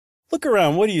Look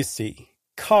around, what do you see?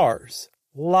 Cars.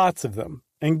 Lots of them.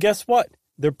 And guess what?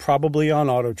 They're probably on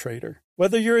AutoTrader.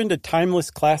 Whether you're into timeless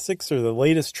classics or the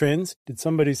latest trends, did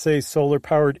somebody say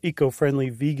solar-powered, eco-friendly,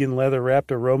 vegan, leather-wrapped,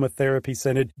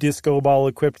 aromatherapy-scented, disco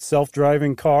ball-equipped,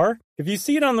 self-driving car? If you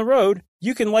see it on the road,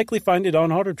 you can likely find it on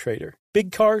AutoTrader.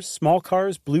 Big cars, small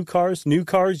cars, blue cars, new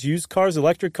cars, used cars,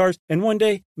 electric cars, and one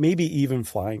day, maybe even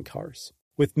flying cars.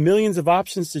 With millions of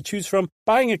options to choose from,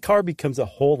 buying a car becomes a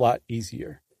whole lot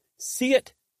easier. See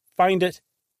it, find it,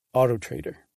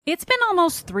 AutoTrader. It's been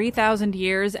almost 3,000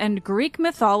 years, and Greek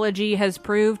mythology has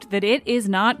proved that it is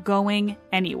not going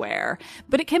anywhere.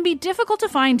 But it can be difficult to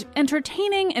find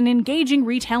entertaining and engaging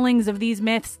retellings of these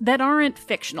myths that aren't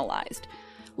fictionalized.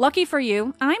 Lucky for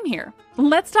you, I'm here.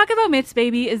 Let's Talk About Myths,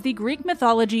 Baby is the Greek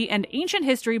mythology and ancient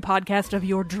history podcast of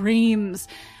your dreams.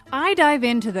 I dive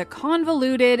into the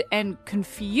convoluted and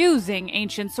confusing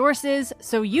ancient sources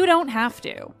so you don't have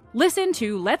to. Listen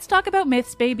to Let's Talk About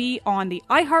Myths, Baby on the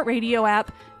iHeartRadio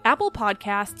app, Apple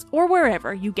Podcasts, or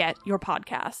wherever you get your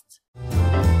podcasts.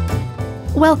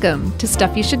 Welcome to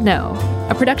Stuff You Should Know,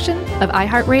 a production of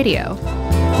iHeartRadio.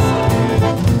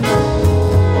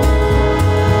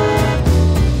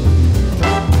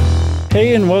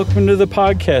 Hey, and welcome to the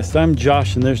podcast. I'm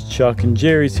Josh, and there's Chuck, and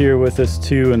Jerry's here with us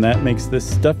too, and that makes this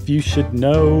Stuff You Should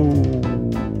Know,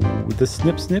 the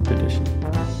Snip Snip edition.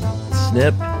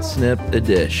 Snip, snip, a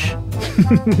dish.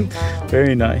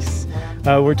 Very nice.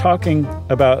 We're talking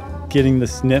about getting the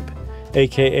snip,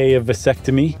 a.k.a. a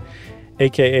vasectomy,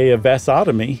 a.k.a. a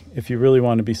vasotomy, if you really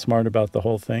want to be smart about the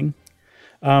whole thing.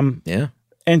 Yeah.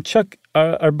 And Chuck,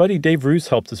 our buddy Dave Roos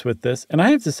helped us with this. And I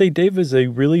have to say, Dave is a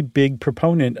really big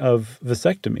proponent of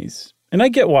vasectomies. And I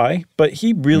get why, but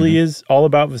he really is all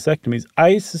about vasectomies.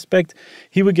 I suspect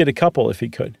he would get a couple if he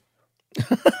could.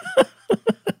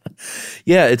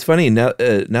 Yeah, it's funny. Now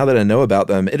that I know about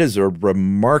them, it is a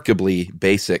remarkably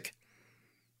basic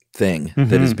thing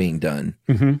that is being done.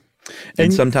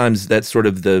 And sometimes that's sort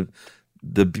of the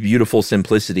beautiful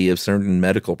simplicity of certain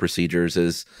medical procedures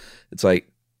is it's like,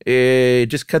 hey,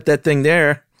 just cut that thing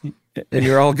there and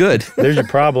you're all good. There's your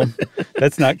problem.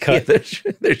 That's not cut.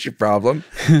 Yeah, there's your problem.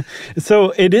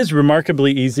 So it is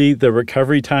remarkably easy. The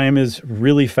recovery time is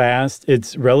really fast.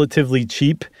 It's relatively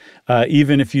cheap,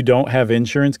 even if you don't have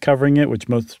insurance covering it, which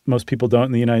most people don't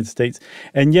in the United States.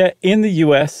 And yet in the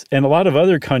U.S. and a lot of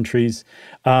other countries,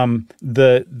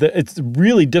 it's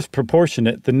really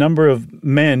disproportionate, the number of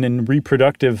men in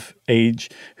reproductive age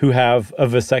who have a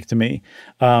vasectomy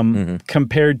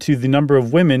compared to the number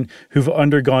of women who've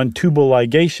undergone tubal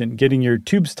ligation, getting your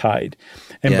tubes tied.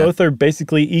 And both are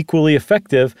basically equally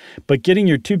effective, but getting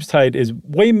your tubes tied is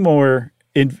way more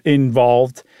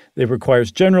involved. It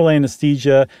requires general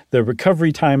anesthesia. The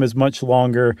recovery time is much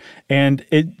longer. And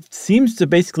it seems to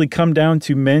basically come down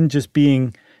to men just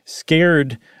being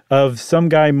scared of some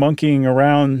guy monkeying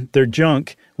around their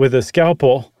junk with a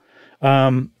scalpel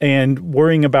and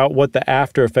worrying about what the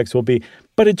after effects will be.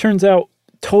 But it turns out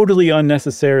totally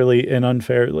unnecessarily and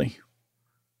unfairly.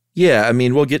 Yeah, I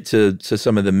mean, we'll get to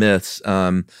some of the myths.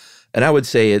 And I would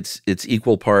say it's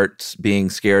equal parts being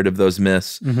scared of those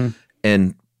myths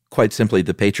and quite simply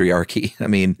the patriarchy. I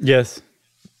mean, yes,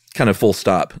 kind of full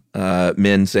stop.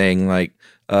 Men saying like,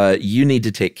 you need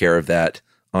to take care of that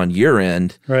on your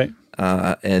end. Right.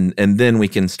 And then we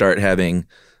can start having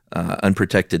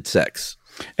unprotected sex.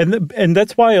 And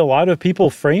that's why a lot of people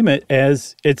frame it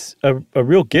as it's a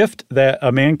real gift that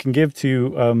a man can give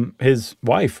to his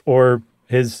wife or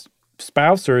his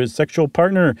spouse or his sexual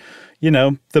partner, you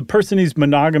know, the person he's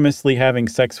monogamously having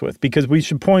sex with. Because we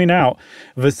should point out,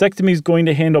 vasectomy is going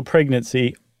to handle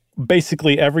pregnancy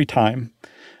basically every time.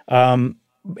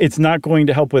 It's not going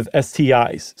to help with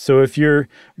STIs. So if you're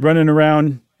running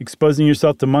around exposing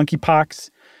yourself to monkeypox,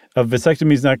 a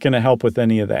vasectomy is not going to help with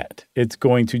any of that. It's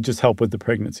going to just help with the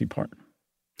pregnancy part.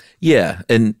 Yeah,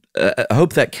 and I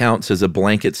hope that counts as a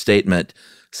blanket statement.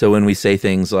 So when we say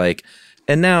things like,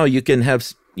 and now you can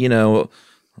have, you know,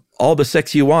 all the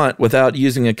sex you want without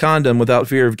using a condom, without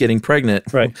fear of getting pregnant.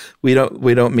 Right. We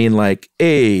don't mean like,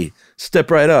 hey,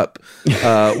 step right up.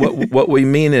 What we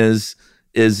mean is,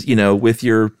 you know, with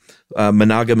your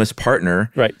monogamous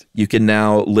partner, right, you can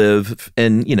now live,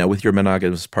 and, you know, with your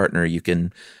monogamous partner, you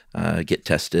can get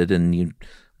tested and you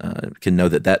can know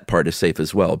that part is safe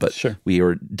as well. But sure, we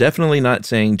are definitely not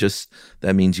saying just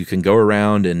that means you can go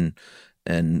around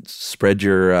and spread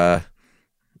your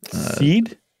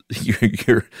seed,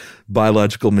 your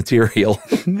biological material.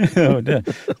 Oh,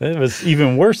 that was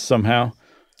even worse somehow.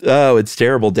 Oh, it's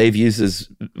terrible. Dave uses,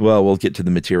 well, we'll get to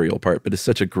the material part, but it's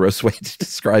such a gross way to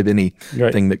describe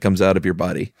anything that comes out of your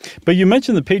body. But you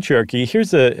mentioned the patriarchy.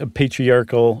 Here's a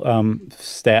patriarchal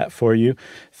stat for you.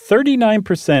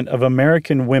 39% of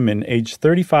American women aged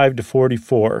 35 to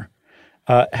 44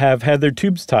 have had their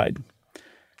tubes tied.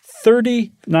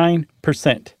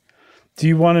 39%. Do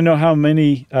you want to know how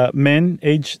many men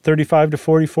aged 35 to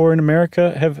 44 in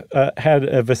America have had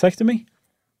a vasectomy?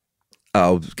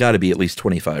 Oh, it's got to be at least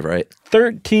 25, right?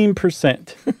 13%.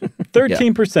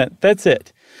 13%. Yeah. That's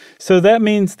it. So that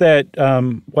means that,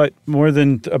 more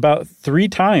than about 3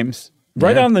 times,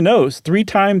 right on the nose, 3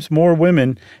 times more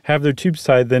women have their tubes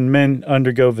tied than men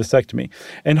undergo vasectomy.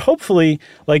 And hopefully,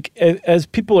 like, as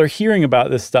people are hearing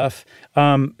about this stuff,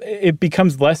 it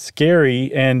becomes less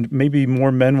scary and maybe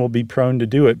more men will be prone to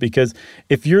do it. Because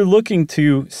if you're looking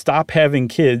to stop having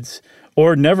kids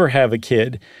or never have a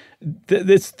kid,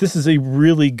 this is a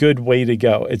really good way to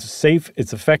go. It's safe,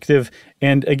 it's effective,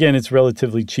 and again, it's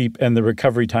relatively cheap, and the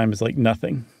recovery time is like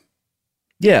nothing.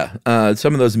 Yeah,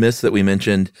 some of those myths that we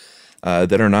mentioned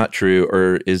that are not true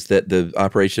is that the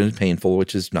operation is painful,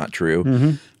 which is not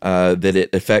true, that it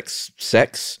affects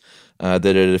sex, that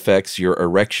it affects your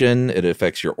erection, it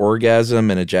affects your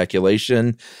orgasm and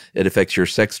ejaculation, it affects your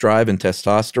sex drive and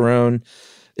testosterone.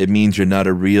 It means you're not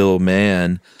a real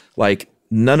man. Like,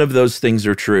 none of those things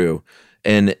are true.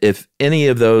 And if any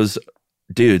of those,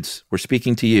 dudes, we're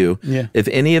speaking to you, if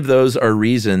any of those are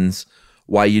reasons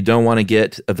why you don't want to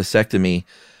get a vasectomy,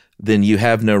 then you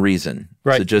have no reason.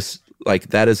 Right. So just, like,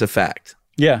 that is a fact.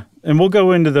 Yeah, and we'll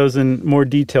go into those in more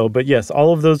detail. But yes,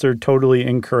 all of those are totally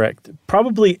incorrect.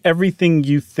 Probably everything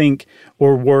you think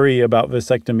or worry about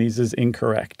vasectomies is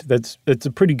incorrect. That's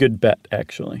a pretty good bet,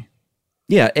 actually.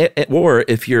 Yeah, or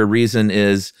if your reason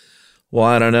is, well,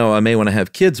 I don't know, I may want to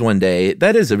have kids one day,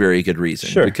 that is a very good reason.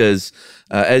 Sure. Because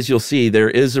as you'll see, there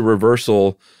is a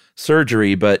reversal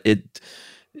surgery, but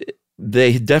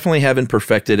they definitely haven't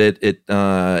perfected it. It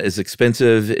is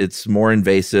expensive. It's more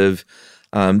invasive.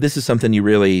 This is something you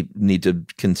really need to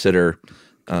consider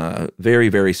very,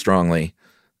 very strongly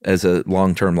as a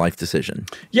long-term life decision.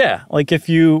 Yeah, like if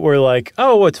you were like,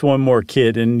 oh, what's one more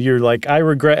kid? And you're like, I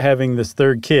regret having this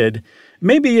 3rd kid.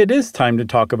 Maybe it is time to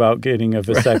talk about getting a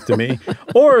vasectomy.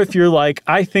 Or if you're like,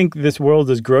 I think this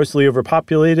world is grossly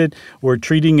overpopulated, we're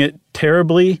treating it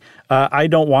terribly, I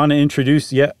don't want to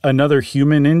introduce yet another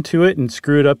human into it and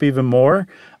screw it up even more,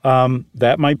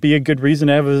 that might be a good reason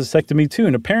to have a vasectomy too.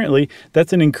 And apparently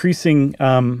that's an increasing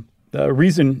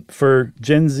reason for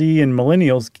Gen Z and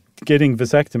millennials getting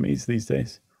vasectomies these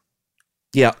days.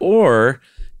 Yeah, or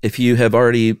if you have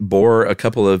already bore a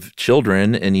couple of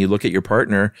children and you look at your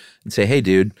partner and say, hey,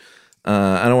 dude,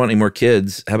 I don't want any more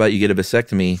kids. How about you get a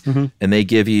vasectomy? And they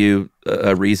give you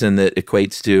a reason that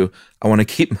equates to, I want to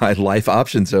keep my life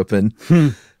options open.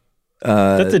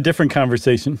 That's a different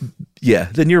conversation. Yeah,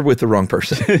 then you're with the wrong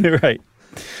person. Right.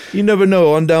 You never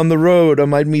know. On down the road, I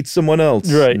might meet someone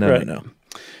else. Right, No.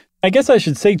 I guess I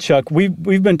should say, Chuck,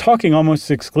 we've been talking almost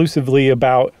exclusively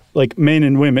about like men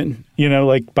and women,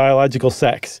 like biological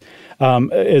sex,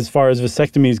 as far as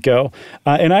vasectomies go.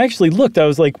 And I actually looked, I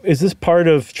was like, is this part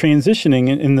of transitioning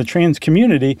in the trans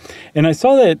community? And I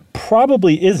saw that it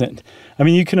probably isn't. I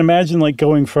mean, you can imagine like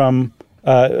going from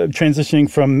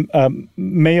transitioning from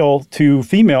male to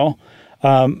female,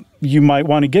 you might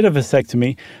want to get a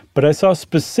vasectomy, but I saw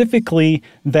specifically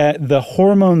that the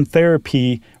hormone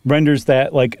therapy renders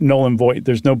that like null and void.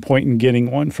 There's no point in getting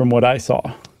one from what I saw.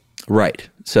 Right.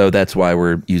 So that's why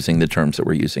we're using the terms that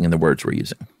we're using and the words we're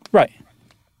using. Right.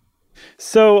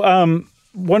 So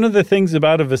one of the things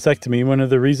about a vasectomy, one of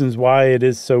the reasons why it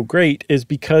is so great is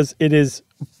because it is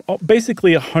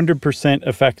basically 100%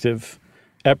 effective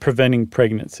at preventing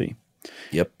pregnancy.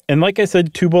 Yep. And like I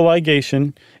said, tubal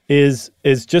ligation is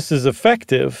just as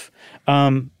effective.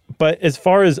 But as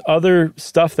far as other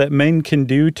stuff that men can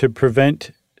do to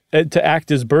prevent, to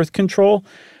act as birth control,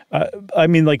 I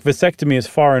mean, like vasectomy is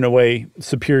far and away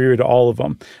superior to all of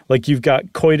them. Like you've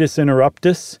got coitus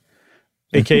interruptus,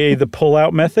 aka the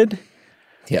pull-out method.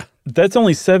 Yeah. That's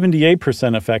only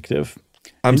 78% effective.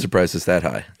 I'm surprised it's that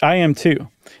high. I am too.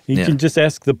 You can just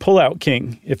ask the pull-out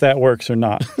king if that works or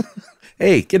not.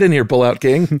 Hey, get in here, pull-out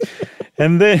king.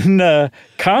 And then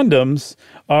condoms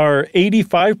are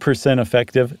 85%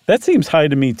 effective. That seems high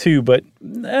to me too, but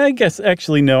I guess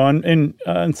actually no.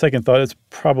 On second thought, it's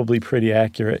probably pretty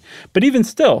accurate. But even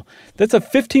still, that's a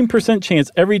 15%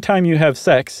 chance every time you have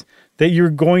sex that you're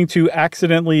going to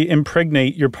accidentally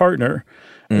impregnate your partner.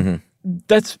 Mm-hmm.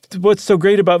 That's what's so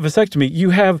great about vasectomy.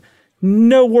 You have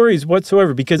no worries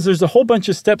whatsoever, because there's a whole bunch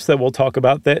of steps that we'll talk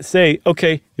about that say,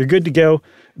 okay, you're good to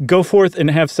go forth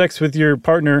and have sex with your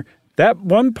partner, that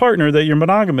one partner that you're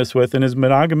monogamous with and is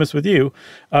monogamous with you,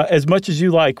 as much as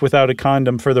you like without a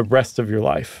condom for the rest of your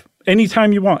life.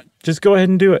 Anytime you want, just go ahead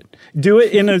and do it. Do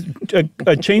it in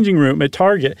a changing room at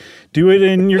Target. Do it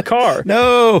in your car.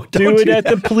 No, don't do it at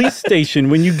the police station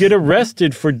when you get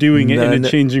arrested for doing it in a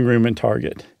changing room in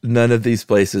Target. None of these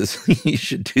places you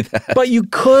should do that. But you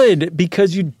could,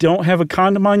 because you don't have a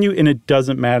condom on you, and it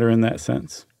doesn't matter in that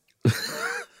sense.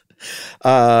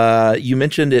 You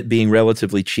mentioned it being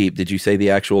relatively cheap. Did you say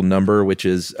the actual number, which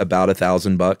is about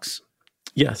 $1,000?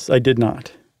 Yes, I did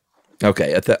not.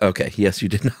 Okay. Okay. Yes, you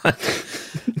did not.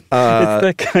 It's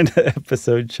that kind of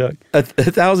episode, Chuck.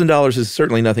 $1,000 is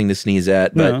certainly nothing to sneeze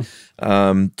at, but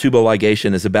tubal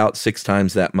ligation is about 6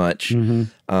 times that much.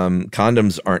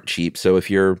 Condoms aren't cheap, so if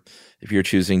you're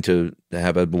choosing to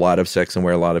have a lot of sex and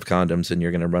wear a lot of condoms, and you're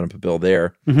going to run up a bill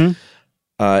there. And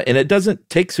it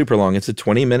doesn't take super long. It's a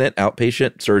 20-minute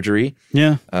outpatient surgery.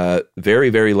 Yeah.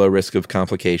 Very, very low risk of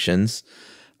complications.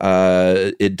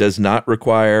 It does not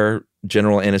require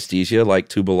general anesthesia like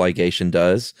tubal ligation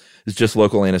does. It's just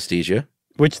local anesthesia.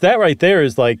 Which that right there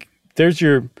is like, there's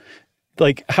your,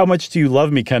 like, how much do you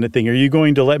love me kind of thing. Are you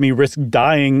going to let me risk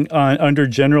dying under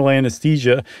general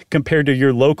anesthesia compared to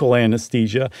your local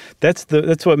anesthesia? That's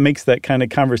what makes that kind of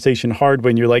conversation hard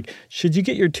when you're like, should you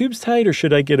get your tubes tied or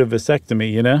should I get a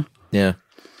vasectomy, you know? Yeah,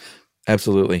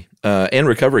 absolutely. And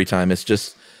recovery time. It's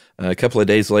just a couple of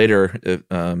days later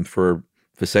for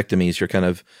vasectomies, you're kind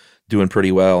of doing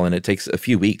pretty well, and it takes a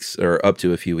few weeks or up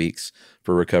to a few weeks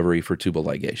for recovery for tubal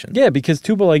ligation. Yeah, because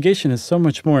tubal ligation is so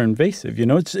much more invasive. You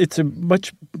know, it's a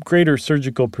much greater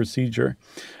surgical procedure.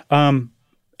 And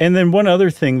then one other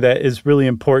thing that is really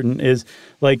important is,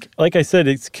 like I said,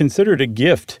 it's considered a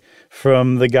gift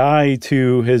from the guy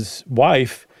to his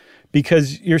wife,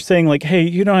 because you're saying like, hey,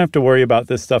 you don't have to worry about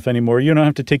this stuff anymore. You don't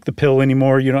have to take the pill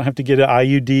anymore. You don't have to get an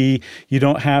IUD. You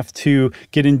don't have to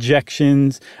get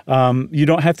injections. You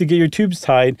don't have to get your tubes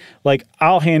tied. Like,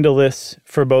 I'll handle this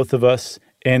for both of us,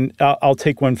 and I'll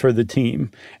take one for the team.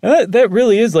 And that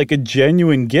really is like a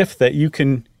genuine gift that you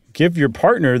can give your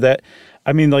partner that,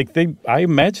 I mean, like I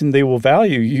imagine they will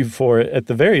value you for it at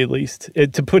the very least,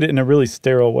 to put it in a really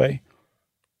sterile way.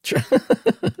 Sure.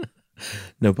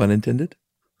 No pun intended.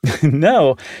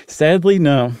 No, sadly,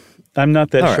 no. I'm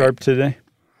not that sharp today.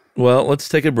 Well, let's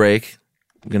take a break.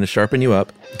 I'm going to sharpen you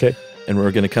up. Okay. And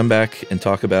we're going to come back and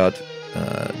talk about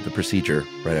the procedure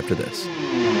right after this.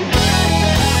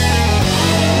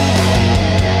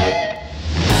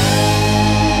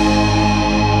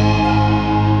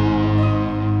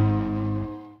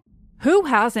 Who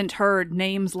hasn't heard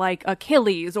names like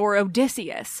Achilles or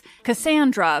Odysseus,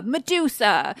 Cassandra,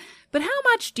 Medusa? But how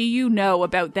much do you know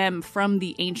about them from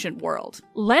the ancient world?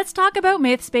 Let's Talk About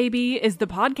Myths, Baby is the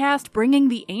podcast bringing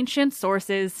the ancient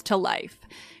sources to life.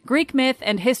 Greek myth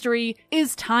and history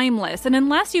is timeless, and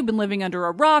unless you've been living under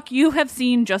a rock, you have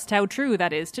seen just how true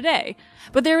that is today.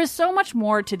 But there is so much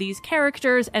more to these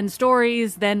characters and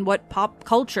stories than what pop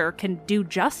culture can do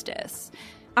justice.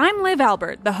 I'm Liv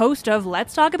Albert, the host of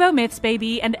Let's Talk About Myths,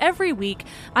 Baby, and every week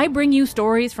I bring you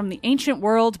stories from the ancient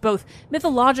world, both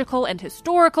mythological and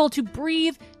historical, to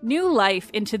breathe new life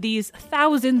into these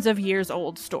thousands of years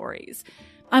old stories.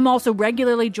 I'm also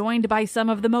regularly joined by some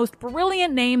of the most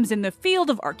brilliant names in the field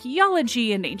of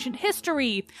archaeology and ancient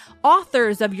history,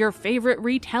 authors of your favorite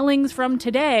retellings from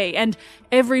today, and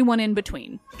everyone in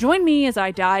between. Join me as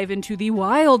I dive into the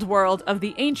wild world of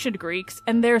the ancient Greeks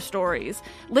and their stories.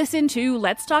 Listen to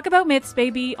Let's Talk About Myths,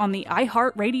 Baby on the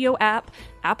iHeartRadio app,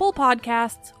 Apple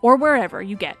Podcasts, or wherever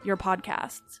you get your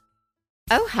podcasts.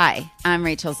 Oh, hi, I'm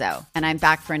Rachel Zoe, and I'm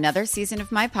back for another season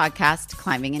of my podcast,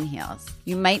 Climbing in Heels.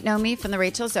 You might know me from the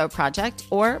Rachel Zoe Project,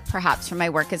 or perhaps from my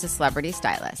work as a celebrity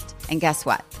stylist. And guess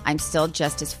what? I'm still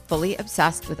just as fully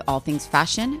obsessed with all things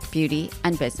fashion, beauty,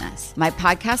 and business. My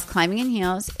podcast, Climbing in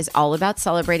Heels, is all about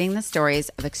celebrating the stories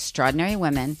of extraordinary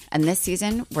women, and this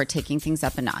season, we're taking things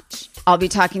up a notch. I'll be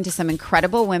talking to some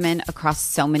incredible women across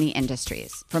so many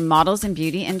industries, from models and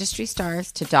beauty industry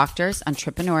stars to doctors,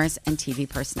 entrepreneurs, and TV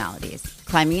personalities.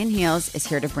 Climbing in Heels is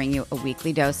here to bring you a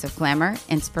weekly dose of glamour,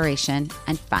 inspiration,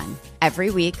 and fun. Every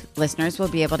week, listeners will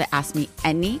be able to ask me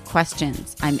any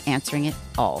questions. I'm answering it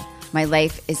all. My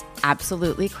life is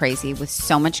absolutely crazy with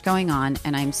so much going on,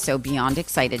 and I'm so beyond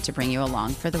excited to bring you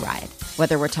along for the ride.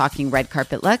 Whether we're talking red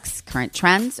carpet looks, current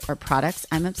trends, or products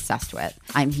I'm obsessed with,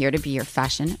 I'm here to be your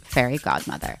fashion fairy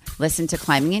godmother. Listen to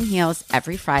Climbing in Heels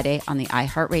every Friday on the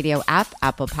iHeartRadio app,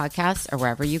 Apple Podcasts, or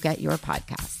wherever you get your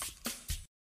podcasts.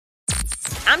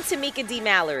 I'm I'm Tamika D.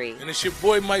 Mallory. And it's your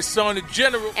boy, my son, the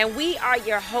General. And we are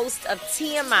your hosts of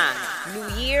TMI.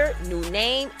 New year, new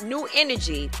name, new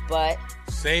energy, but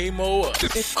same old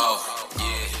us. Oh,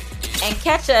 yeah. And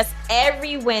catch us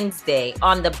every Wednesday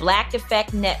on the Black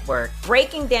Effect Network,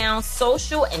 breaking down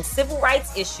social and civil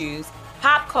rights issues,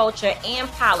 pop culture, and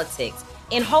politics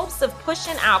in hopes of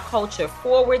pushing our culture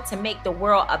forward to make the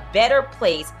world a better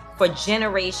place for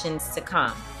generations to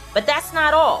come. But that's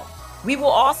not all. We will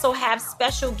also have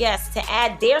special guests to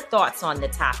add their thoughts on the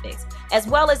topics, as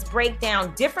well as break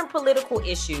down different political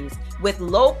issues with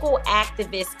local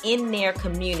activists in their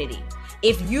community.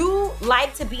 If you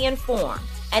like to be informed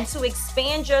and to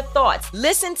expand your thoughts,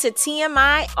 listen to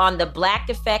TMI on the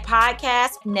Black Effect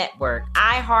Podcast Network,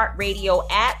 iHeartRadio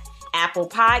app, Apple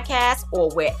Podcasts, or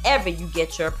wherever you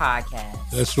get your podcasts.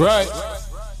 That's right.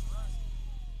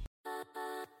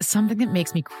 Something that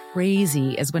makes me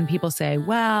crazy is when people say,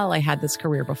 well, I had this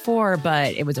career before,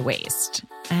 but it was a waste.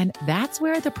 And that's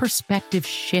where the perspective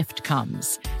shift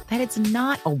comes, that it's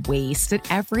not a waste, that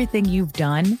everything you've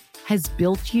done has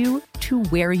built you to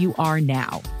where you are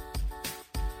now.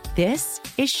 This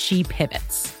is She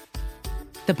Pivots,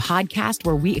 the podcast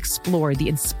where we explore the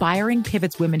inspiring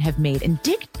pivots women have made and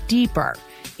dig deeper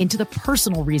into the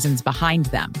personal reasons behind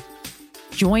them.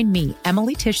 Join me,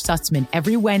 Emily Tish Sussman,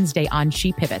 every Wednesday on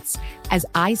She Pivots as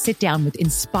I sit down with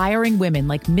inspiring women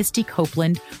like Misty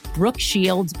Copeland, Brooke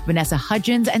Shields, Vanessa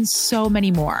Hudgens, and so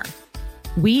many more.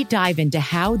 We dive into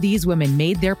how these women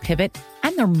made their pivot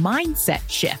and their mindset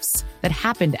shifts that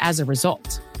happened as a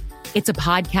result. It's a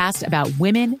podcast about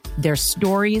women, their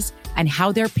stories, and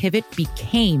how their pivot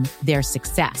became their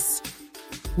success.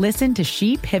 Listen to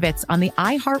She Pivots on the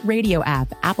iHeartRadio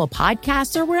app, Apple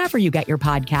Podcasts, or wherever you get your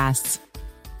podcasts.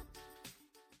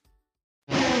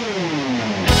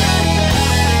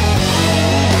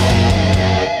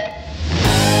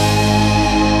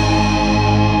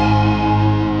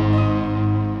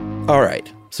 All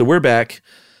right, so we're back.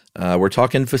 We're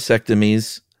talking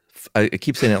vasectomies. I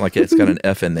keep saying it like it's got an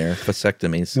F in there.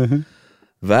 Vasectomies.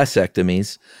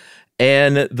 Vasectomies.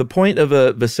 And the point of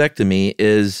a vasectomy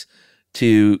is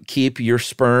to keep your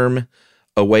sperm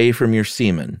away from your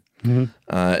semen.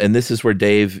 And this is where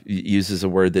Dave uses a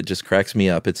word that just cracks me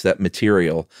up. It's that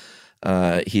material.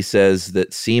 He says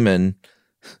that semen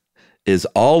is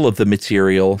all of the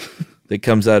material that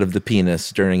comes out of the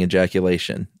penis during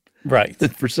ejaculation. Right.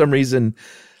 For some reason,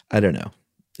 I don't know.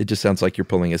 It just sounds like you're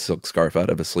pulling a silk scarf out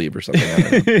of a sleeve or something. I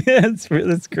don't know. Yeah,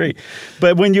 that's great.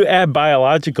 But when you add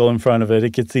biological in front of it,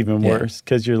 it gets even worse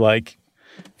because you're like,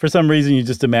 for some reason, you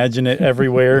just imagine it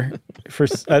everywhere.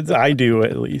 I do,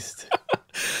 at least.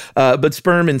 But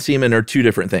sperm and semen are two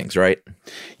different things, right?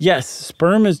 Yes.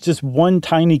 Sperm is just one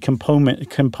tiny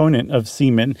component of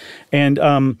semen.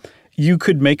 And you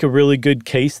could make a really good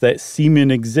case that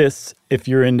semen exists, if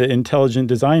you're into intelligent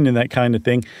design and that kind of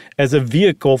thing, as a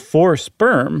vehicle for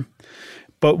sperm.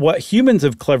 But what humans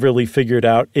have cleverly figured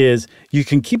out is you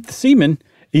can keep the semen,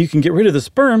 you can get rid of the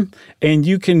sperm, and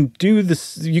you can do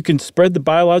this. You can spread the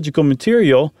biological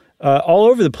material all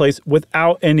over the place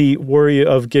without any worry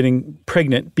of getting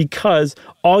pregnant, because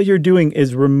all you're doing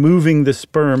is removing the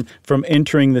sperm from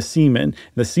entering the semen.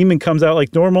 The semen comes out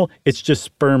like normal. It's just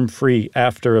sperm-free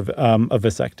after a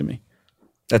vasectomy.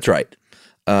 That's right.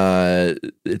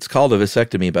 It's called a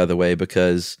vasectomy, by the way,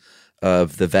 because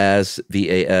of the vas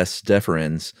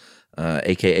deferens,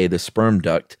 a.k.a. the sperm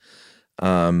duct.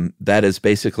 That is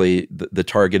basically the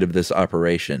target of this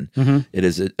operation. It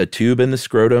is a tube in the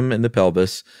scrotum in the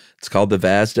pelvis. It's called the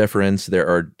vas deferens. There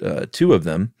are two of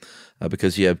them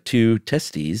because you have two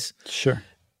testes. Sure.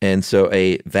 And so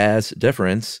a vas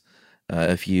deferens,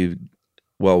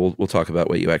 we'll talk about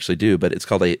what you actually do, but it's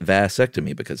called a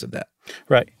vasectomy because of that.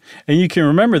 Right. And you can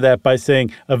remember that by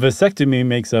saying a vasectomy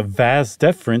makes a vas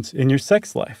deferens in your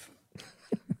sex life.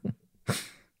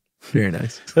 Very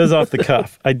nice. That was off the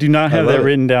cuff. I do not have that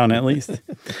written down, at least.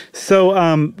 So,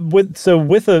 with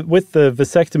the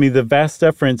vasectomy, the vas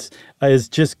deferens is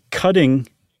just cutting.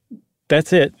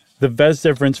 That's it. The vas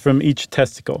deferens from each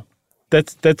testicle.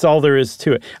 That's all there is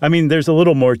to it. I mean, there's a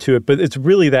little more to it, but it's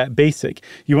really that basic.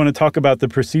 You want to talk about the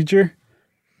procedure?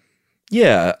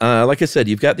 Yeah. Like I said,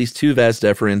 you've got these two vas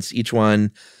deferens. Each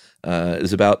one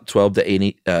is about 12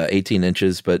 to 18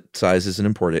 inches, but size isn't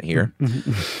important here,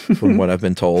 from what I've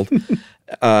been told.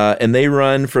 And they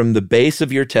run from the base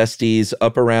of your testes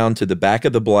up around to the back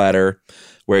of the bladder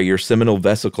where your seminal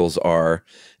vesicles are.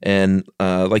 And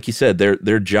like you said,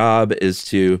 their job is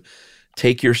to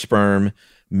take your sperm,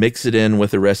 mix it in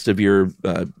with the rest of your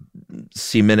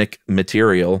semenic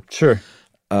material. Sure.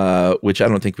 which I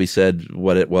don't think we said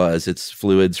what it was. It's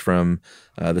fluids from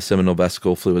the seminal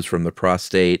vesicle, fluids from the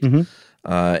prostate,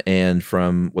 and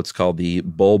from what's called the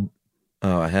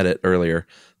I had it earlier,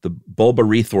 the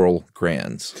bulbourethral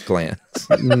glands.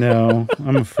 No,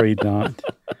 I'm afraid not.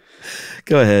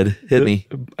 Go ahead, hit me.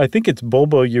 I think it's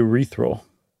bulbourethral.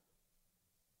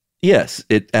 Yes,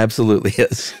 it absolutely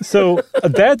is. So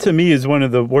that to me is one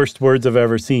of the worst words I've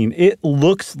ever seen. It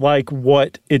looks like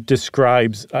what it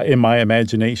describes in my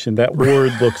imagination. That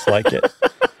word looks like it.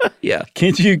 Yeah.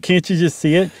 Can't you just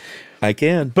see it? I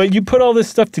can. But you put all this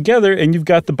stuff together and you've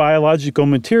got the biological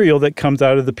material that comes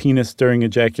out of the penis during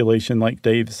ejaculation, like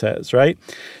Dave says, right?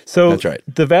 So that's right.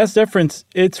 The vas deferens,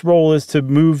 its role is to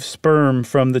move sperm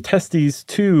from the testes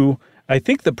to, I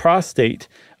think, the prostate,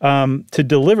 to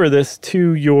deliver this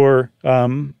to your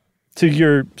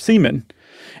semen.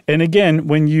 And again,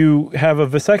 when you have a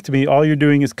vasectomy, all you're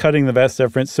doing is cutting the vas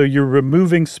deferens, so you're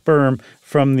removing sperm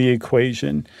from the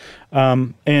equation.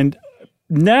 And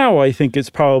now I think it's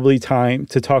probably time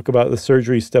to talk about the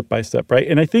surgery step by step, right?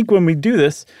 And I think when we do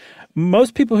this,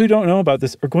 most people who don't know about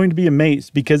this are going to be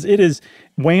amazed because it is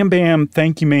wham, bam,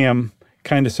 thank you, ma'am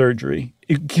kind of surgery.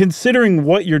 Considering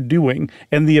what you're doing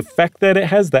and the effect that it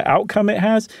has, the outcome it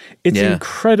has, it's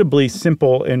incredibly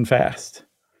simple and fast.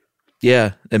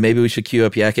 Yeah, and maybe we should cue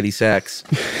up Yakety Sax.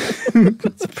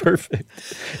 That's perfect.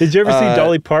 Did you ever see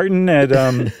Dolly Parton at,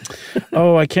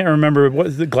 I can't remember, what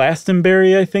was the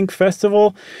Glastonbury, I think,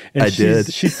 festival? And I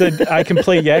did. She said, I can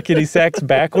play Yakety Sax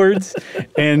backwards,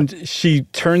 and she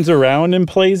turns around and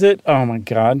plays it. Oh, my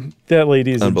God. That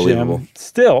lady is unbelievable. A gem.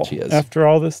 Still, she is. After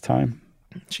all this time.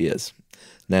 She is.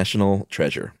 National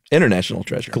treasure. International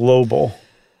treasure. Global.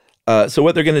 So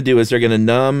what they're going to do is they're going to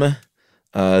numb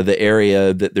the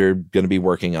area that they're going to be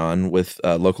working on with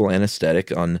local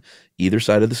anesthetic on either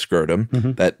side of the scrotum.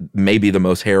 That may be the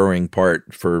most harrowing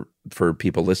part for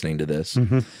people listening to this.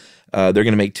 They're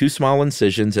going to make 2 small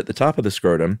incisions at the top of the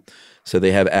scrotum so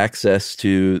they have access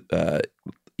to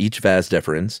each vas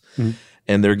deferens.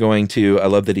 And they're going to, I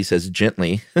love that he says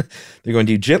gently, they're going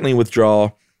to gently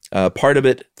withdraw part of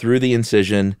it through the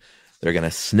incision. They're going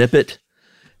to snip it,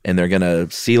 and they're going to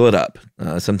seal it up.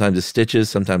 Sometimes it's stitches,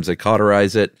 sometimes they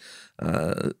cauterize it,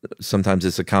 sometimes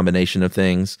it's a combination of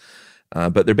things.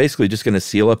 But they're basically just going to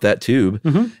seal up that tube,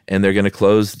 and they're going to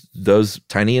close those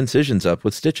tiny incisions up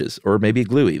with stitches, or maybe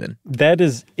glue even. That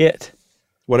is it.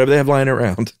 Whatever they have lying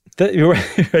around. You're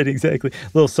right, exactly.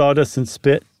 A little sawdust and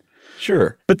spit.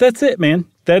 Sure. But that's it, man.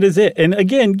 That is it. And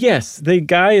again, yes, the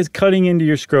guy is cutting into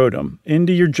your scrotum,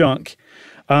 into your junk.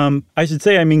 I should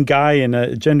say, I mean, guy in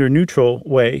a gender-neutral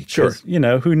way. Sure. You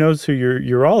know, who knows who your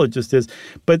urologist is.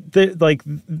 But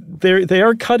they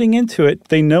are cutting into it.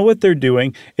 They know what they're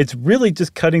doing. It's really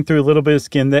just cutting through a little bit of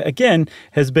skin that, again,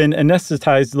 has been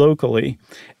anesthetized locally.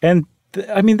 And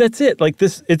I mean, that's it. Like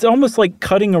this, it's almost like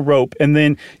cutting a rope and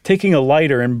then taking a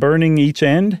lighter and burning each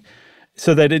end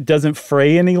so that it doesn't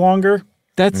fray any longer.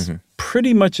 That's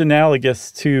pretty much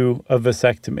analogous to a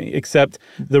vasectomy, except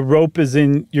the rope is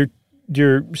in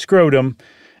your scrotum,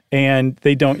 and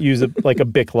they don't use a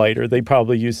Bic lighter. They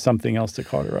probably use something else to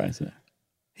cauterize it.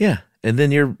 Yeah, and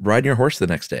then you're riding your horse the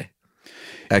next day.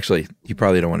 Actually, you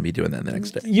probably don't want to be doing that the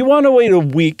next day. You want to wait a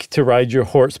week to ride your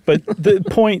horse, but the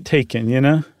point taken, you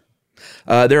know?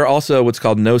 There are also what's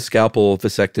called no scalpel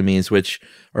vasectomies, which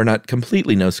are not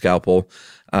completely no scalpel,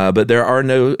 but there are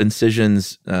no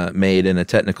incisions made in a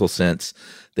technical sense.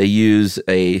 They use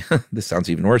this sounds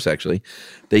even worse actually,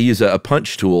 they use a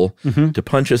punch tool to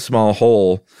punch a small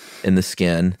hole in the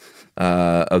skin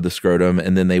of the scrotum,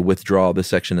 and then they withdraw the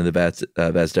section of the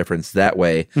vas deferens that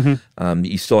way.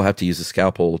 You still have to use a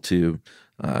scalpel to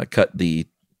cut the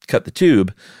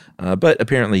tube, but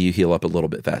apparently you heal up a little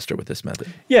bit faster with this method.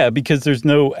 Yeah, because there's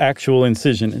no actual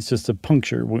incision. It's just a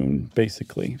puncture wound,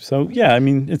 basically. So, yeah, I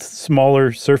mean, it's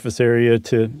smaller surface area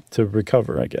to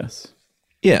recover, I guess.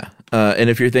 Yeah, and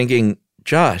if you're thinking,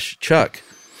 Josh, Chuck,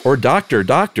 or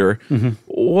doctor,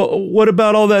 what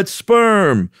about all that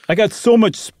sperm? I got so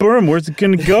much sperm. Where's it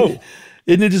going to go?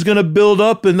 Isn't it just going to build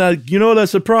up? And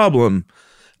that's a problem.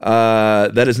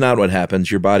 That is not what happens.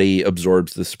 Your body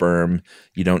absorbs the sperm.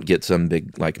 You don't get some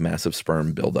big, massive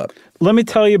sperm buildup. Let me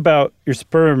tell you about your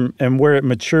sperm and where it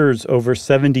matures over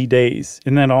 70 days.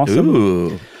 Isn't that awesome?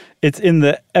 Ooh. It's in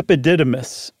the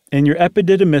epididymis, and your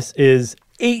epididymis is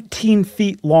 18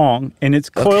 feet long, and it's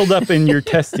coiled up in your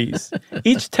testes.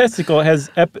 Each testicle has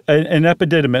an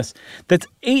epididymis that's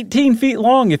 18 feet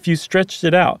long if you stretched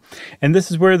it out. And this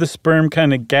is where the sperm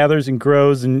kind of gathers and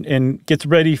grows and gets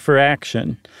ready for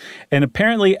action. And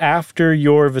apparently after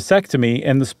your vasectomy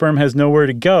and the sperm has nowhere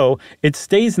to go, it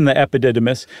stays in the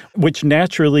epididymis, which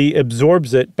naturally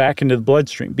absorbs it back into the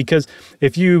bloodstream. Because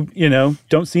if you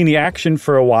don't see any action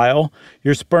for a while,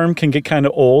 your sperm can get kind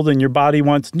of old and your body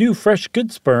wants new, fresh,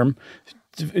 good sperm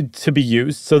to be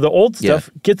used. So the old stuff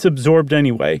gets absorbed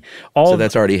anyway. So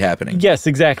that's already happening. Yes,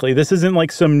 exactly. This isn't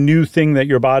like some new thing that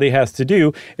your body has to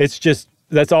do. It's just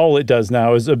that's all it does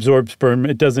now is absorb sperm.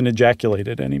 It doesn't ejaculate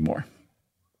it anymore.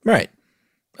 Right.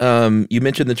 You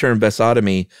mentioned the term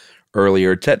vasotomy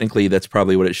earlier. Technically, that's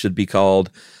probably what it should be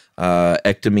called.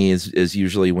 Ectomy is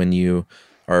usually when you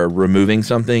are removing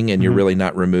something and you're really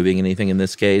not removing anything in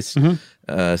this case.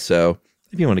 So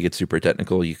if you want to get super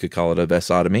technical, you could call it a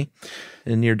vasotomy.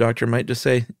 And your doctor might just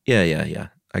say, yeah,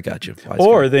 I got you.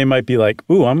 Or they might be like,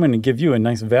 ooh, I'm going to give you a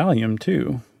nice Valium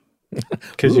too.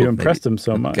 Because you impressed them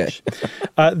so much.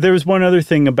 Okay. There was one other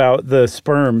thing about the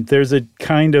sperm. There's a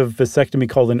kind of vasectomy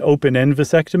called an open-end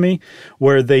vasectomy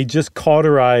where they just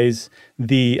cauterize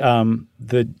the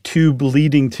tube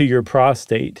leading to your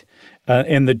prostate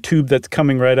and the tube that's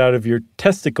coming right out of your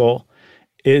testicle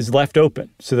is left open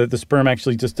so that the sperm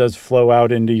actually just does flow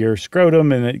out into your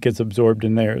scrotum and it gets absorbed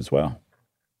in there as well.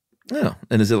 Oh,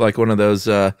 and is it like one of those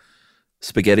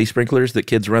spaghetti sprinklers that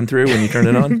kids run through when you turn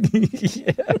it on?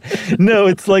 Yeah. No,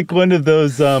 it's like one of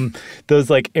those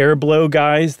like air blow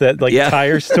guys that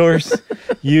tire stores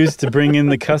use to bring in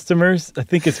the customers. I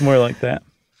think it's more like that.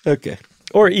 Okay.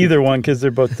 Or either one because they're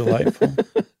both delightful.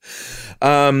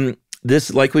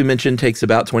 This, like we mentioned, takes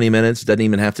about 20 minutes. Doesn't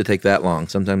even have to take that long.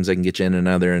 Sometimes I can get you in and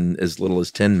out there in as little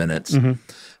as 10 minutes.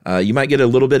 You might get a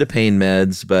little bit of pain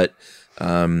meds, but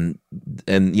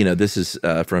this is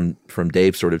from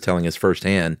Dave sort of telling us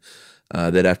firsthand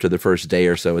that after the first day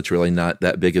or so, it's really not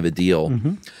that big of a deal.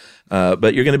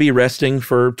 But you're going to be resting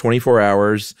for 24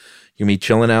 hours. You're going to be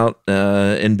chilling out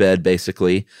in bed,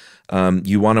 basically.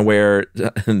 You want to wear,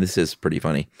 and this is pretty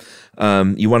funny,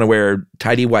 you want to wear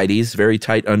tighty whities, very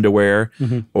tight underwear,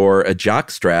 or a jock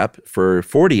strap for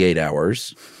 48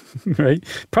 hours. Right.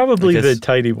 Probably the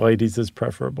tighty whities is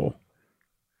preferable.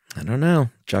 I don't know.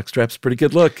 Jockstrap's a pretty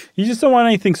good look. You just don't want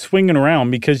anything swinging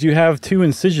around because you have 2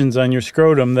 incisions on your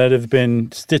scrotum that have been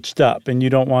stitched up and you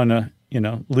don't want to,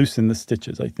 loosen the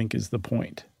stitches, I think is the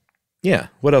point. Yeah.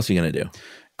 What else are you going to do?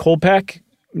 Cold pack.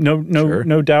 No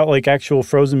doubt like actual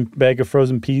bag of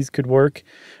frozen peas could work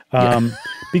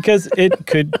because it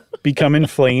could become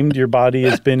inflamed. Your body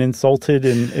has been insulted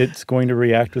and it's going to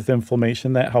react with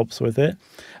inflammation. That helps with it.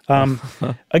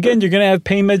 Again, you're going to have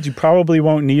pain meds. You probably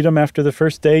won't need them after the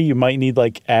first day. You might need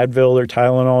like Advil or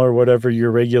Tylenol or whatever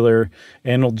your regular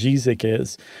analgesic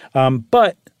is.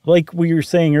 But like we were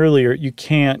saying earlier, you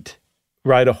can't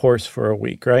ride a horse for a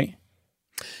week, right?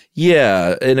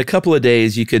 Yeah. In a couple of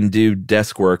days, you can do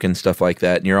desk work and stuff like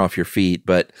that, and you're off your feet.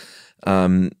 But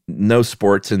no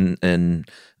sports and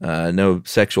no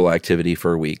sexual activity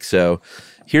for a week. So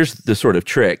here's the sort of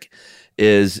trick.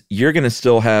 Is you're going to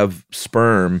still have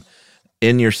sperm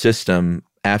in your system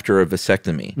after a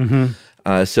vasectomy.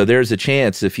 So there's a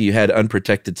chance if you had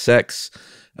unprotected sex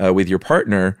with your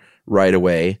partner right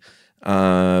away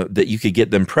that you could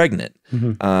get them pregnant.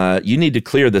 You need to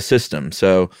clear the system.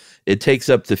 So it takes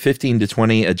up to 15 to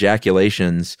 20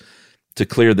 ejaculations to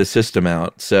clear the system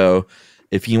out. So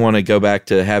if you want to go back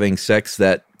to having sex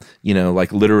that,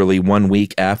 like literally 1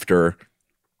 week after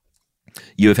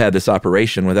you have had this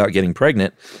operation without getting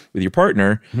pregnant with your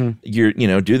partner, you're,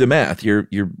 do the math. You're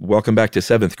welcome back to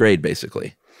 7th grade,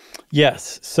 basically.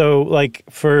 Yes. So like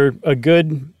for a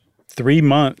good 3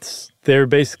 months, they're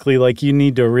basically like, you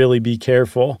need to really be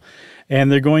careful.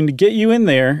 And they're going to get you in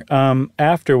there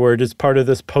afterward as part of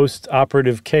this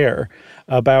post-operative care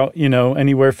about,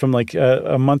 anywhere from like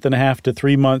a month and a half to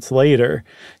 3 months later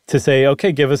to say,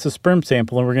 okay, give us a sperm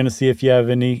sample and we're going to see if you have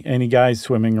any guys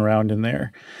swimming around in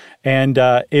there. And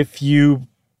if you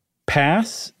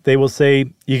pass, they will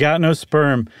say, you got no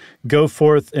sperm, go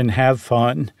forth and have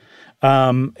fun.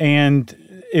 And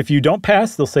if you don't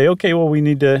pass, they'll say, okay, well, we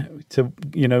need to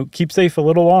keep safe a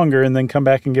little longer and then come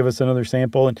back and give us another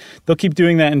sample. And they'll keep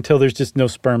doing that until there's just no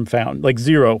sperm found, like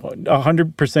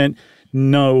 100%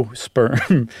 no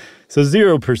sperm. So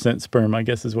 0% sperm, I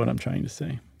guess, is what I'm trying to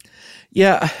say.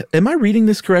 Yeah. Am I reading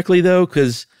this correctly, though?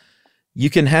 Because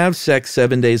you can have sex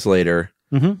 7 days later.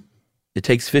 It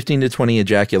takes 15 to 20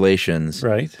 ejaculations.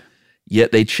 Right.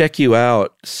 Yet they check you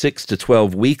out 6 to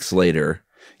 12 weeks later.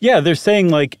 Yeah, they're saying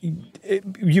like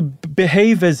you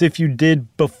behave as if you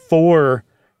did before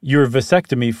your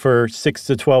vasectomy for 6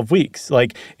 to 12 weeks.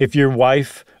 Like if your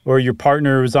wife or your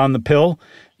partner was on the pill,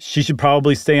 she should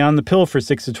probably stay on the pill for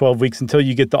 6 to 12 weeks until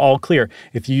you get the all clear.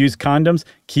 If you use condoms,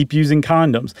 keep using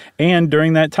condoms. And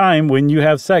during that time, when you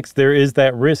have sex, there is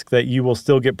that risk that you will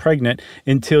still get pregnant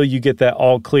until you get that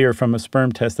all clear from a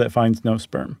sperm test that finds no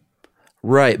sperm.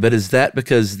 Right. But is that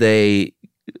because they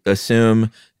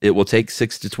assume it will take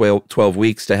 6 to 12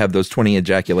 weeks to have those 20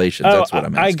 ejaculations? That's what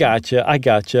I'm asking. I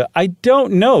gotcha. I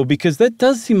don't know, because that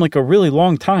does seem like a really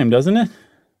long time, doesn't it?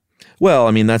 Well,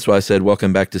 I mean, that's why I said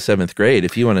welcome back to 7th grade.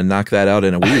 If you want to knock that out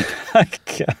in a week. I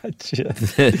gotcha.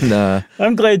 Then,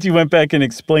 I'm glad you went back and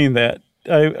explained that.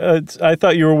 I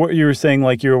thought you were saying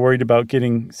like you were worried about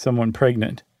getting someone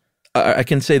pregnant. I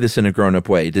can say this in a grown-up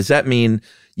way. Does that mean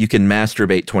you can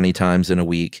masturbate 20 times in a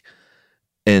week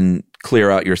and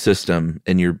clear out your system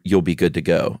and you'll be good to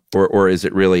go? Or is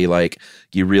it really like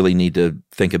you really need to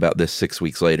think about this 6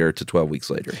 weeks later to 12 weeks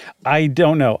later? I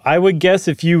don't know. I would guess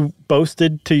if you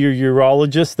boasted to your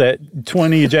urologist that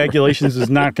 20 ejaculations is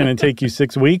not going to take you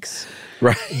 6 weeks,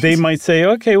 right? They might say,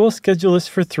 okay, we'll schedule this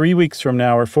for 3 weeks from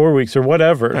now or 4 weeks or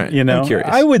whatever. Right. You know, I'm curious.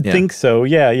 I would think so.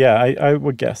 Yeah. I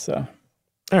would guess so.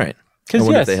 All right. I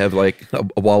wonder if they have like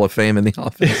a wall of fame in the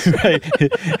office. Right.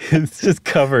 It's just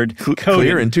covered.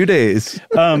 Clear in 2 days.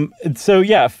 So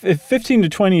yeah, 15 to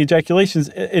 20 ejaculations,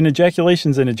 an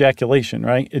ejaculation's an ejaculation,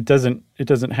 right? It doesn't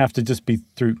have to just be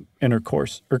through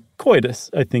intercourse or coitus,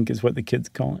 I think is what the kids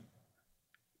call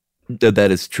it.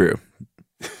 That is true.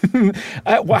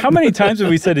 How many times have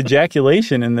we said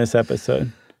ejaculation in this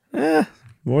episode?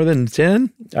 More than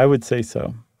 10? I would say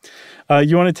so.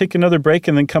 You want to take another break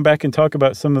and then come back and talk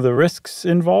about some of the risks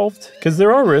involved? Because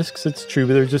there are risks, it's true,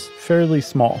 but they're just fairly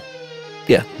small.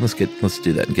 Yeah, let's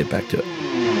do that and get back to it.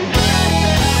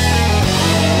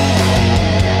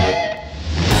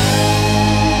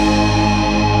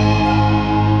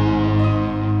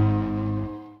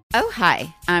 Oh,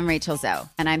 hi, I'm Rachel Zoe,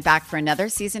 and I'm back for another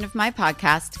season of my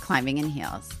podcast, Climbing in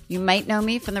Heels. You might know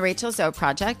me from the Rachel Zoe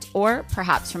Project, or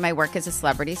perhaps from my work as a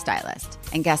celebrity stylist.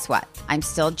 And guess what? I'm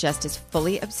still just as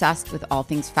fully obsessed with all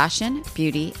things fashion,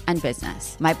 beauty, and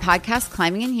business. My podcast,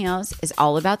 Climbing in Heels, is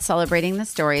all about celebrating the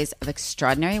stories of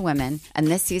extraordinary women, and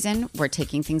this season, we're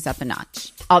taking things up a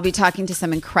notch. I'll be talking to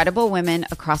some incredible women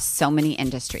across so many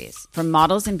industries, from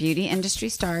models and beauty industry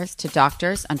stars to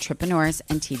doctors, entrepreneurs,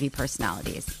 and TV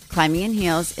personalities. Climbing in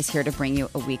Heels is here to bring you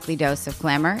a weekly dose of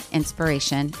glamour,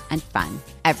 inspiration, and fun.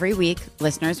 Every week,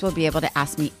 listeners will be able to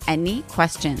ask me any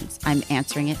questions. I'm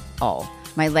answering it all.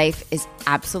 My life is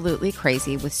absolutely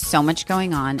crazy with so much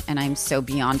going on, and I'm so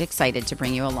beyond excited to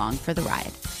bring you along for the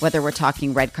ride. Whether we're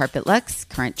talking red carpet looks,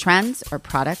 current trends, or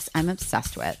products I'm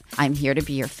obsessed with, I'm here to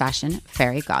be your fashion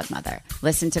fairy godmother.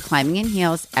 Listen to Climbing in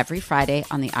Heels every Friday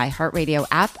on the iHeartRadio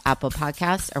app, Apple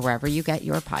Podcasts, or wherever you get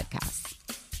your podcasts.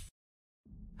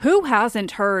 Who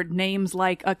hasn't heard names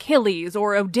like Achilles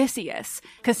or Odysseus,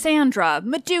 Cassandra,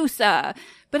 Medusa?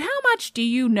 But how much do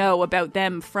you know about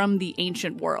them from the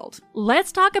ancient world?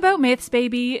 Let's Talk About Myths,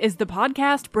 Baby is the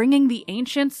podcast bringing the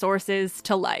ancient sources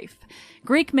to life.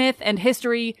 Greek myth and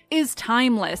history is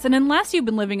timeless, and unless you've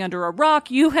been living under a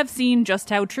rock, you have seen just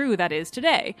how true that is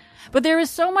today. But there is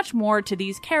so much more to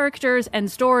these characters and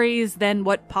stories than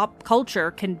what pop culture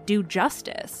can do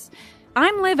justice.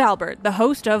 I'm Liv Albert, the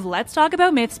host of Let's Talk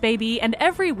About Myths, Baby, and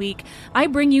every week I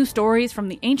bring you stories from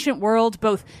the ancient world,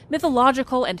 both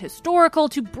mythological and historical,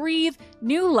 to breathe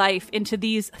new life into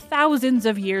these thousands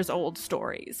of years old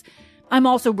stories. I'm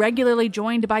also regularly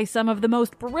joined by some of the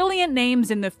most brilliant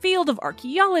names in the field of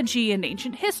archaeology and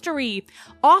ancient history,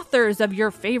 authors of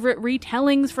your favorite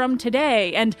retellings from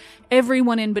today, and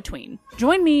everyone in between.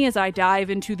 Join me as I dive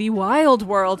into the wild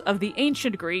world of the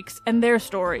ancient Greeks and their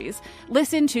stories.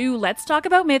 Listen to Let's Talk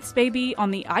About Myths, Baby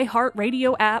on the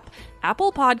iHeartRadio app,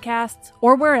 Apple Podcasts,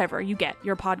 or wherever you get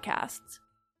your podcasts.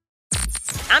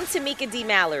 I'm Tamika D.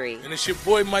 Mallory. And it's your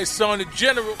boy, my son, the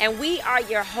General. And we are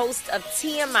your hosts of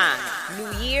TMI.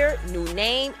 New year, new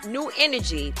name, new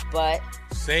energy, but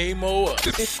same old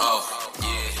us. Oh,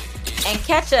 yeah. And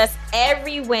catch us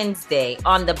every Wednesday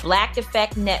on the Black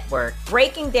Effect Network,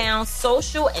 breaking down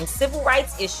social and civil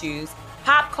rights issues,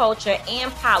 pop culture,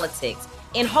 and politics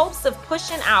in hopes of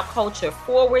pushing our culture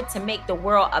forward to make the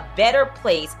world a better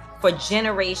place for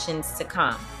generations to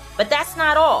come. But that's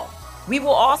not all. We will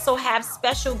also have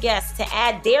special guests to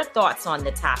add their thoughts on the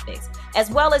topics,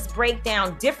 as well as break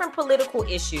down different political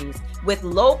issues with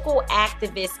local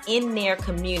activists in their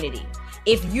community.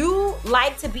 If you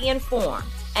like to be informed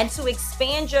and to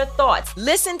expand your thoughts,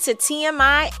 listen to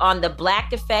TMI on the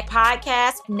Black Effect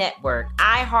Podcast Network,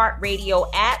 iHeartRadio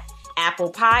app,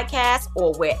 Apple Podcasts,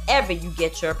 or wherever you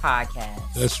get your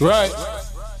podcasts. That's right.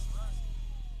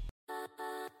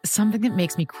 Something that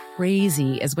makes me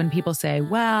crazy is when people say,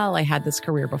 well, I had this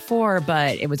career before,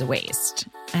 but it was a waste.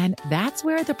 And that's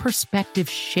where the perspective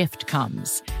shift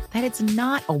comes, that it's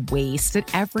not a waste,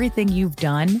 that everything you've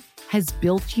done has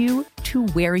built you to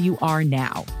where you are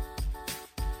now.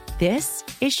 This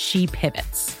is She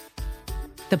Pivots,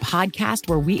 the podcast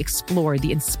where we explore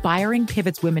the inspiring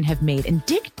pivots women have made and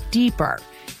dig deeper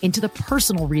into the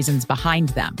personal reasons behind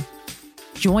them.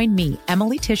 Join me,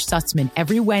 Emily Tish Sussman,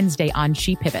 every Wednesday on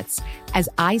She Pivots as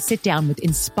I sit down with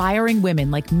inspiring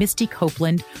women like Misty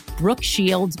Copeland, Brooke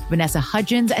Shields, Vanessa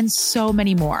Hudgens, and so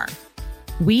many more.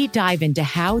 We dive into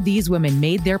how these women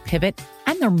made their pivot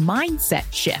and their mindset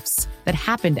shifts that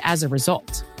happened as a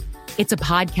result. It's a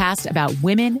podcast about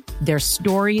women, their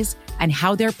stories, and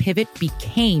how their pivot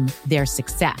became their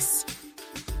success.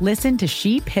 Listen to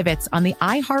She Pivots on the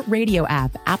iHeartRadio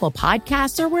app, Apple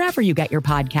Podcasts, or wherever you get your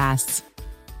podcasts.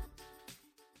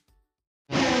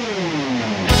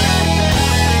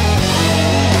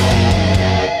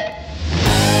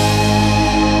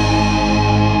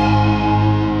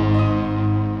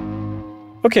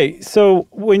 Okay, so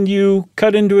when you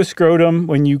cut into a scrotum,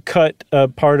 when you cut a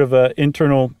part of an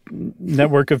internal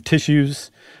network of tissues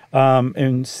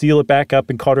and seal it back up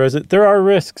and cauterize it, there are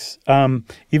risks.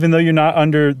 Even though you're not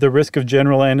under the risk of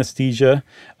general anesthesia,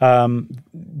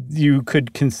 you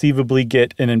could conceivably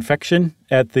get an infection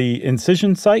at the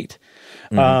incision site.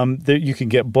 You can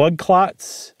get blood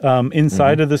clots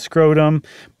inside of the scrotum.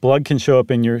 Blood can show up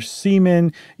in your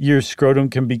semen. Your scrotum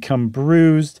can become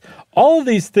bruised. All of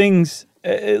these things,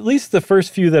 at least the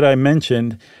first few that I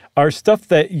mentioned, are stuff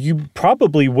that you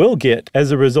probably will get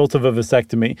as a result of a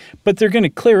vasectomy, but they're going to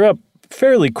clear up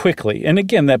fairly quickly. And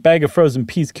again, that bag of frozen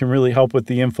peas can really help with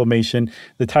the inflammation.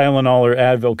 The Tylenol or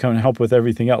Advil can help with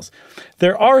everything else.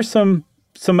 There are some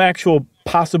actual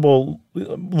possible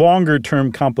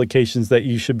longer-term complications that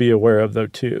you should be aware of, though,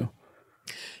 too.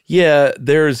 Yeah,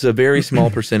 there's a very small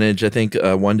percentage, I think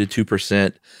 1 to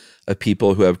 2% of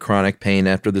people who have chronic pain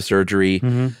after the surgery.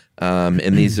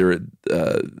 And these are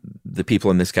the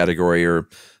people in this category are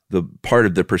the part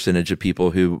of the percentage of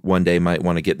people who one day might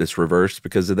want to get this reversed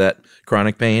because of that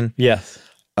chronic pain. Yes.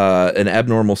 An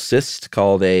abnormal cyst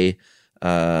called a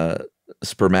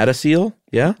spermatocele.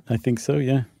 Yeah. I think so,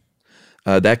 yeah.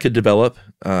 That could develop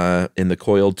in the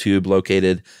coiled tube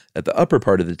located at the upper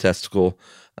part of the testicle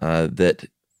that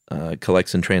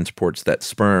collects and transports that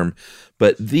sperm.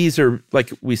 But these are,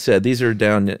 like we said, these are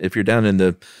down, if you're down in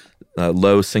the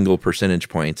low single percentage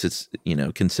points, it's,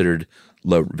 considered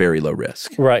low, very low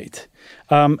risk. Right.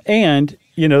 And,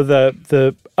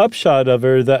 the upshot of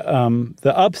it,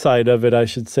 the upside of it, I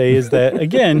should say, is that,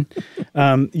 again,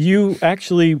 you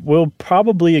actually will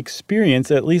probably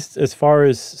experience, at least as far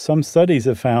as some studies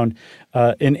have found,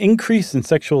 an increase in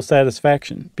sexual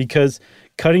satisfaction, because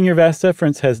cutting your vas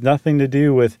deferens has nothing to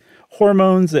do with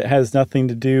hormones. It has nothing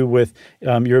to do with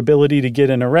your ability to get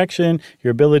an erection,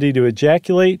 your ability to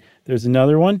ejaculate. There's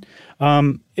another one.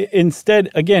 Instead,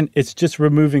 again, it's just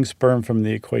removing sperm from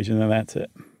the equation, and that's it.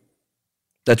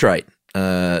 That's right.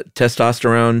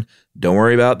 Testosterone, don't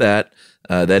worry about that.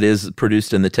 That is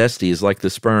produced in the testes like the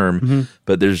sperm,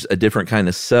 but there's a different kind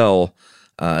of cell.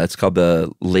 It's called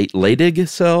the Leydig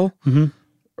cell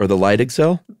or the Leydig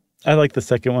cell. I like the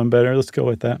second one better. Let's go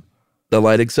with that. The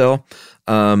Leydig cell.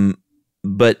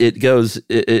 But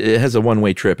it has a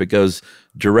one-way trip. It goes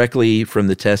directly from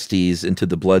the testes into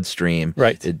the bloodstream.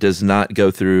 Right. It does not go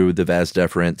through the vas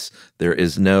deferens. There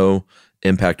is no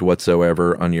impact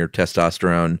whatsoever on your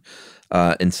testosterone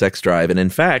and sex drive. And in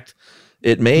fact,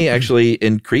 it may actually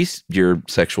increase your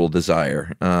sexual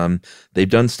desire. They've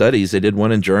done studies. They did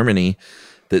one in Germany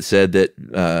that said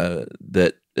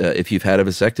that if you've had a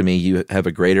vasectomy, you have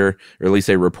a greater, or at least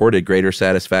they reported greater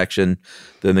satisfaction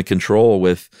than the control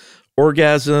with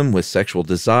orgasm, with sexual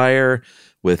desire,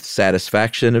 with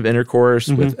satisfaction of intercourse,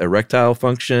 with erectile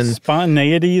function.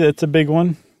 Spontaneity, that's a big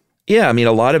one. Yeah, I mean,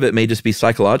 a lot of it may just be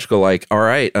psychological, like, all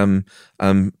right, I'm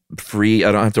free,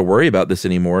 I don't have to worry about this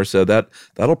anymore, so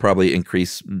that'll probably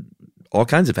increase all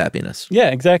kinds of happiness. Yeah,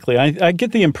 exactly. I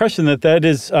get the impression that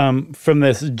is from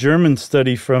this German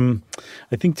study from,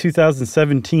 I think,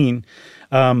 2017.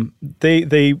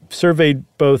 They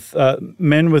surveyed both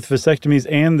men with vasectomies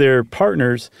and their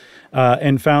partners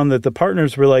and found that the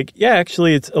partners were like, yeah,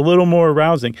 actually, it's a little more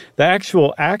arousing. The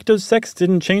actual act of sex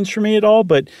didn't change for me at all,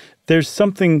 but there's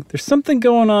something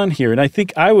going on here. And I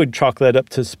think I would chalk that up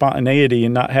to spontaneity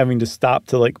and not having to stop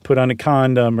to like put on a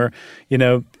condom or,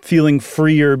 feeling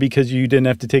freer because you didn't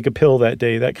have to take a pill that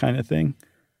day, that kind of thing.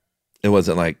 It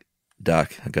wasn't like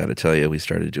Doc, I got to tell you, we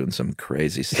started doing some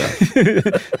crazy stuff.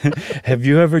 Have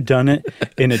you ever done it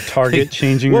in a Target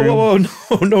changing room?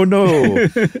 Whoa, no.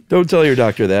 Don't tell your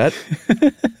doctor that.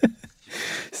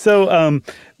 So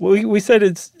we said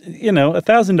it's,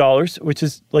 $1,000, which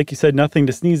is, like you said, nothing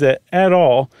to sneeze at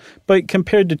all. But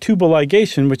compared to tubal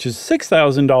ligation, which is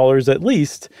 $6,000 at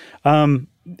least,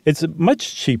 it's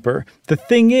much cheaper. The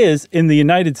thing is, in the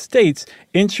United States,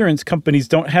 insurance companies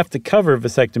don't have to cover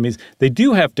vasectomies. They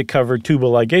do have to cover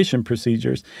tubal ligation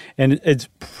procedures. And it's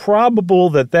probable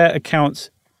that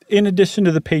accounts, in addition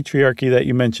to the patriarchy that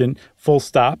you mentioned, full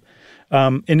stop.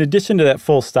 In addition to that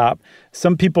full stop,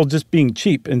 some people just being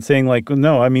cheap and saying like,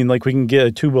 no, I mean, like we can get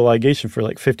a tubal ligation for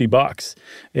like $50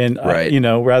 and,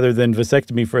 rather than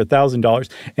vasectomy for $1,000.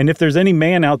 And if there's any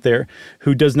man out there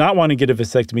who does not want to get a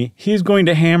vasectomy, he's going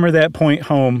to hammer that point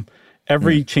home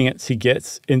every chance he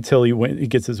gets until he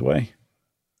gets his way.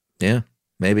 Yeah,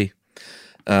 maybe.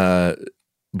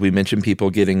 We mentioned people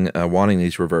getting, wanting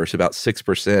these reversed. About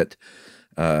 6%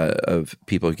 of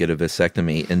people who get a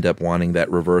vasectomy end up wanting that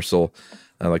reversal.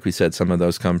 Like we said, some of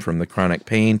those come from the chronic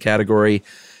pain category,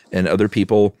 and other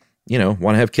people,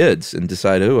 want to have kids and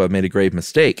decide, oh, I've made a grave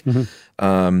mistake.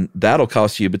 Mm-hmm. That'll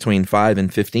cost you between $5,000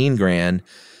 and $15,000,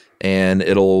 and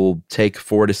it'll take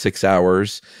 4 to 6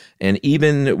 hours. And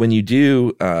even when you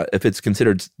do, if it's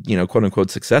considered, quote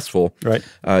unquote successful, right,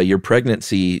 your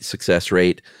pregnancy success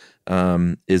rate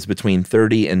is between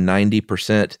 30 and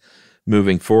 90%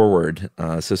 moving forward.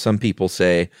 So some people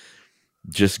say,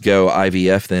 just go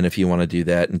IVF then if you want to do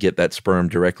that and get that sperm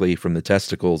directly from the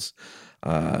testicles,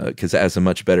 because it has a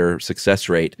much better success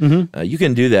rate. Mm-hmm. You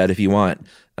can do that if you want.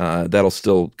 That'll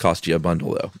still cost you a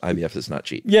bundle, though. IVF is not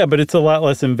cheap. Yeah, but it's a lot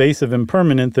less invasive and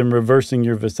permanent than reversing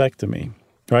your vasectomy,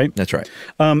 right? That's right.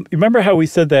 Remember how we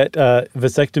said that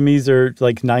vasectomies are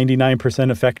like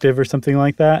 99% effective or something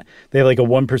like that? They have like a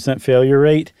 1% failure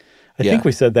rate. I think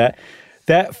we said that.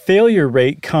 That failure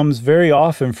rate comes very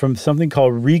often from something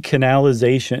called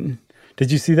recanalization.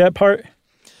 Did you see that part?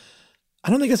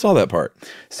 I don't think I saw that part.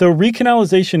 So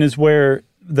recanalization is where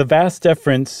the vas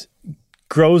deferens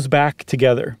grows back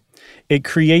together. It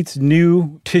creates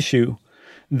new tissue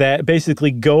that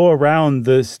basically go around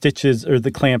the stitches or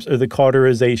the clamps or the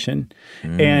cauterization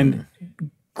and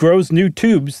grows new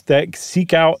tubes that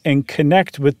seek out and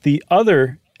connect with the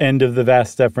other end of the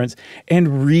vas deferens and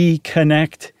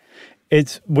reconnect.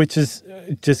 Which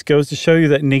just goes to show you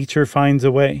that nature finds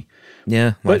a way.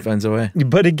 Yeah, life finds a way.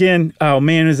 But again, oh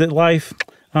man, is it life?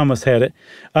 I almost had it.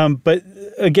 But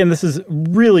again, this is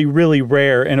really, really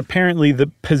rare. And apparently the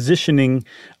positioning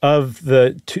of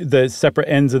the separate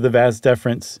ends of the vas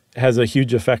deferens has a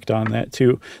huge effect on that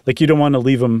too. Like you don't want to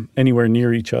leave them anywhere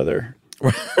near each other.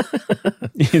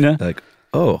 Like,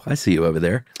 oh, I see you over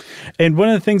there. And one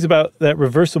of the things about that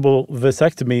reversible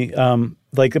vasectomy,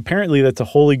 apparently that's a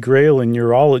holy grail in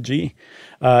urology.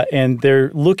 And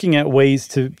they're looking at ways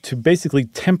to basically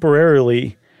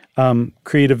temporarily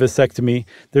create a vasectomy.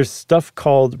 There's stuff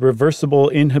called reversible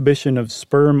inhibition of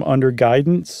sperm under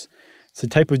guidance. It's a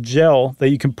type of gel that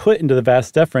you can put into the vas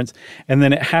deferens, and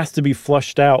then it has to be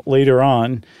flushed out later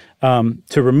on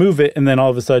to remove it. And then all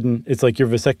of a sudden, it's like your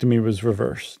vasectomy was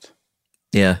reversed.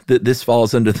 Yeah, this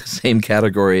falls under the same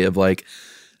category of like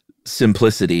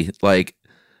simplicity. Like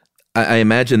I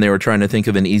imagine they were trying to think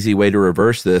of an easy way to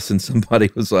reverse this, and somebody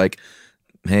was like,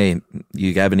 "Hey,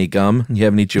 you have any gum? You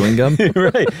have any chewing gum?"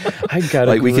 Right. I got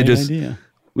a great idea.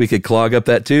 We could clog up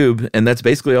that tube, and that's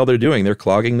basically all they're doing. They're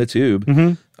clogging the tube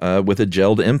with a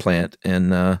gelled implant,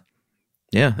 and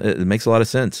it makes a lot of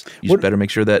sense. You just better make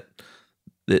sure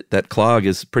that clog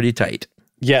is pretty tight.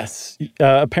 Yes.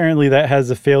 Apparently that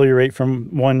has a failure rate from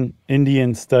one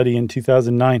Indian study in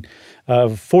 2009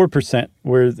 of 4%,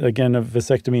 where, again, a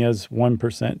vasectomy has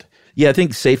 1%. Yeah, I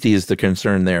think safety is the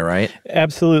concern there, right?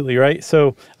 Absolutely, right?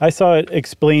 So I saw it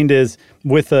explained as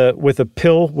with a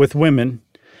pill with women,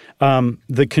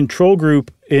 the control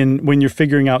group when you're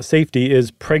figuring out safety is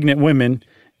pregnant women,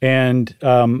 and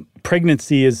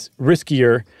pregnancy is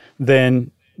riskier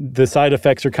than the side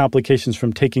effects or complications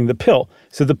from taking the pill.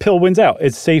 So the pill wins out.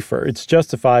 It's safer. It's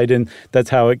justified, and that's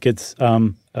how it gets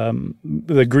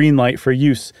the green light for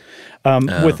use.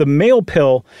 With the male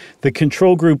pill, the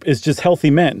control group is just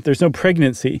healthy men. There's no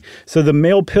pregnancy. So the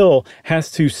male pill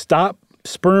has to stop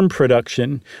sperm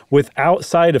production without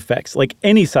side effects, like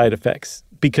any side effects.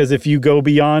 Because if you go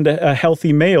beyond a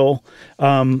healthy male,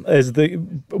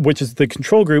 which is the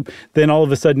control group, then all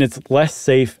of a sudden it's less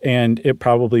safe and it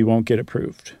probably won't get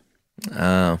approved.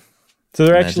 Oh, so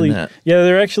there actually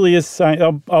is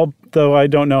science. Though I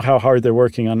don't know how hard they're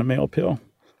working on a male pill.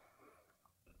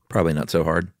 Probably not so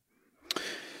hard.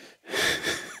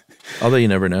 Although you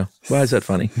never know. Why is that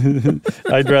funny?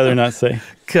 I'd rather not say.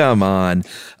 Come on.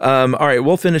 All right,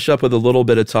 we'll finish up with a little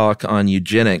bit of talk on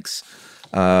eugenics.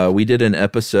 We did an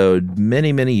episode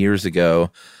many, many years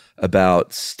ago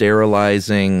about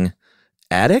sterilizing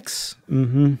addicts,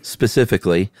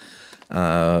 specifically,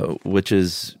 which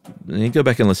is, you go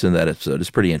back and listen to that episode. It's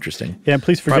pretty interesting. Yeah,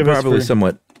 please forgive us. Probably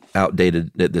somewhat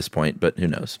outdated at this point, but who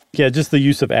knows? Yeah, just the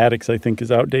use of addicts, I think,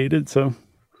 is outdated. So,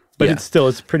 but it's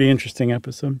a pretty interesting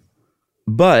episode.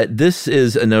 But this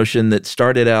is a notion that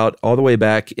started out all the way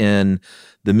back in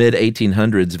the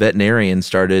mid-1800s. Veterinarians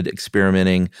started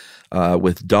experimenting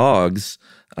with dogs,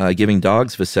 giving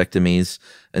dogs vasectomies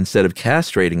instead of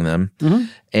castrating them.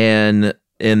 And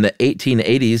in the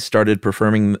 1880s, started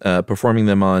performing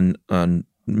them on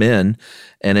men.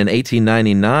 And in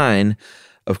 1899,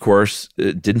 of course,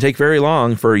 it didn't take very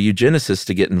long for eugenicists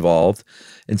to get involved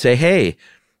and say, hey,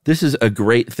 this is a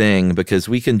great thing because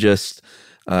we can just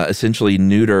essentially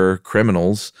neuter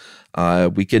criminals.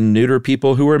 We can neuter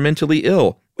people who are mentally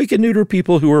ill. We can neuter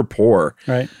people who are poor.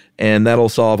 Right. And that'll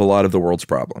solve a lot of the world's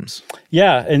problems.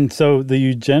 Yeah, and so the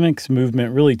eugenics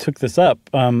movement really took this up.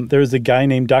 There was a guy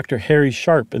named Dr. Harry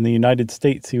Sharp in the United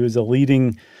States. He was a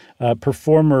leading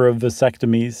performer of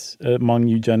vasectomies among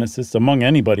eugenicists, among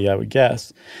anybody, I would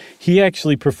guess. He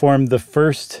actually performed the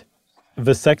first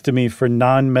vasectomy for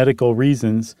non-medical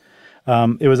reasons.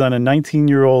 It was on a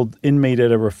 19-year-old inmate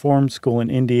at a reform school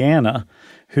in Indiana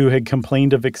who had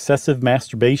complained of excessive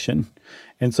masturbation.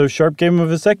 And so Sharp gave him a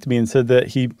vasectomy and said that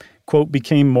he, quote,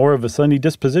 became more of a sunny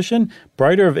disposition,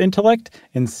 brighter of intellect,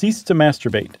 and ceased to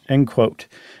masturbate, end quote.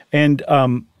 And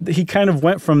he kind of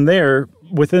went from there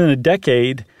within a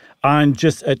decade on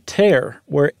just a tear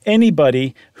where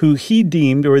anybody who he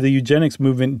deemed, or the eugenics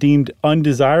movement deemed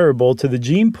undesirable to the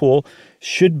gene pool,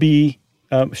 should receive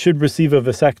a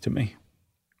vasectomy.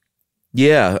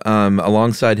 Yeah.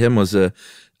 Alongside him was a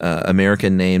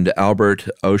American named Albert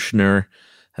Ochsner,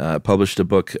 published a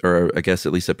book, or I guess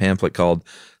at least a pamphlet called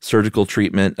Surgical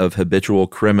Treatment of Habitual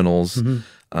Criminals,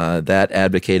 that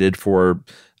advocated for,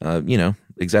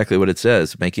 exactly what it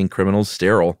says, making criminals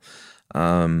sterile.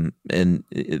 And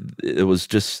it was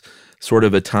just sort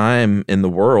of a time in the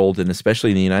world, and especially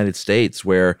in the United States,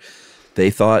 where they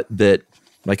thought that,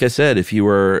 like I said, if you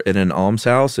were in an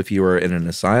almshouse, if you were in an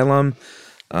asylum,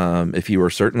 if you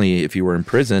were in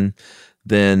prison,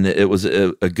 then it was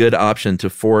a good option to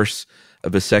force a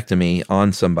vasectomy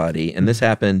on somebody. And this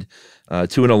happened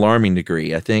to an alarming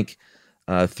degree. I think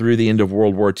through the end of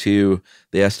World War II,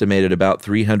 they estimated about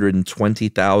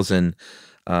 320,000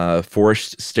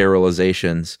 forced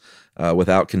sterilizations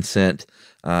without consent.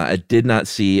 I did not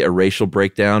see a racial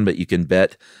breakdown, but you can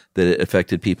bet that it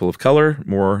affected people of color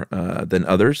more than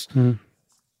others.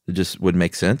 It just would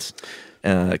make sense.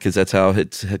 Because that's how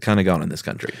it's kind of gone in this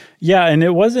country. Yeah, and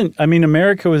it wasn't,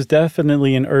 America was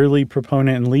definitely an early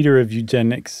proponent and leader of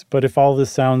eugenics, but if all this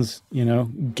sounds,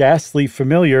 ghastly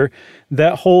familiar,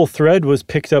 that whole thread was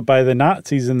picked up by the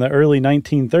Nazis in the early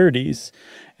 1930s,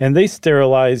 and they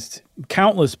sterilized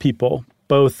countless people,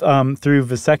 both through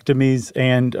vasectomies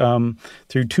and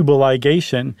through tubal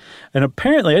ligation. And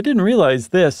apparently, I didn't realize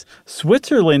this,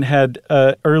 Switzerland had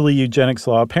an early eugenics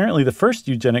law, apparently the first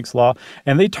eugenics law,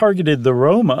 and they targeted the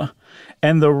Roma.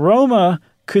 And the Roma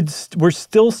were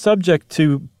still subject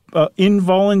to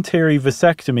involuntary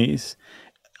vasectomies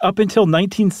up until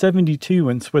 1972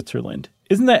 in Switzerland.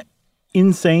 Isn't that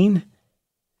insane?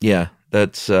 Yeah,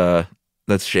 that's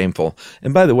shameful.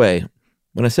 And by the way,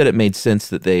 when I said it made sense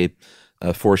that they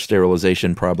forced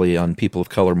sterilization probably on people of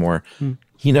color more,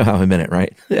 you know how I meant it,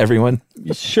 right? Everyone?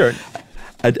 Sure.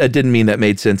 I didn't mean that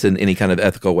made sense in any kind of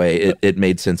ethical way. It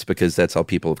made sense because that's how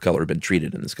people of color have been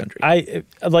treated in this country. I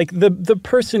like the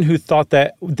person who thought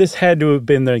that this had to have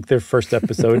been like their first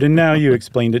episode, and now you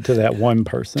explained it to that one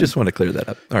person. Just want to clear that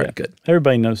up. All right, good.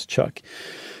 Everybody knows Chuck.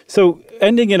 So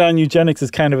ending it on eugenics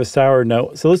is kind of a sour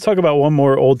note. So let's talk about one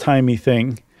more old-timey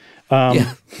thing.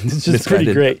 It's just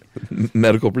pretty great.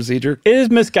 Medical procedure? It is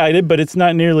misguided, but it's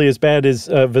not nearly as bad as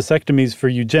vasectomies for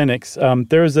eugenics.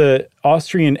 There was an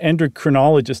Austrian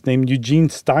endocrinologist named Eugene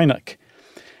Steinach,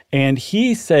 and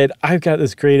he said, I've got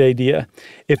this great idea.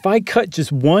 If I cut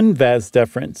just one vas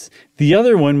deferens, the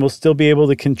other one will still be able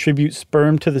to contribute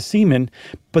sperm to the semen,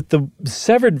 but the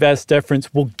severed vas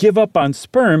deferens will give up on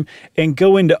sperm and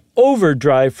go into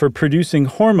overdrive for producing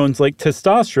hormones like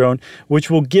testosterone, which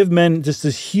will give men just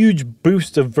this huge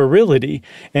boost of virility.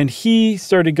 And he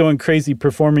started going crazy,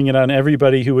 performing it on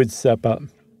everybody who would step up.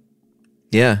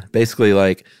 Yeah, basically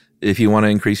like, if you want to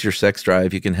increase your sex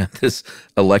drive, you can have this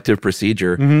elective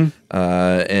procedure.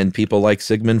 And people like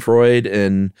Sigmund Freud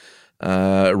and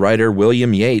writer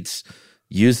William Yates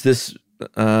used this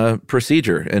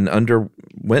procedure and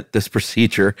underwent this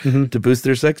procedure to boost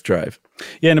their sex drive.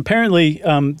 Yeah, and apparently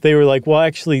they were like, well,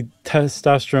 actually,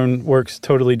 testosterone works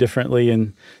totally differently,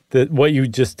 and what you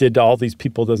just did to all these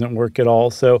people doesn't work at all.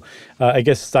 So I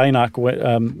guess Steinach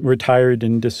retired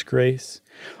in disgrace.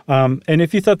 And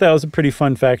if you thought that was a pretty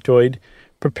fun factoid,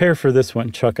 prepare for this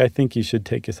one, Chuck. I think you should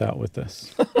take us out with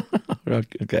this.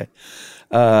 Okay.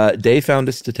 Dave found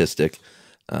a statistic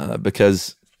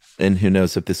because, and who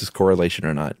knows if this is correlation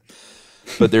or not,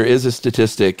 but there is a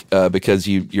statistic because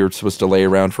you're supposed to lay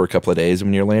around for a couple of days.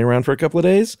 When you're laying around for a couple of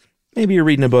days, maybe you're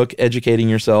reading a book, educating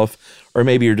yourself, or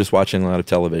maybe you're just watching a lot of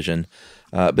television.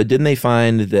 But didn't they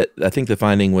find that, I think the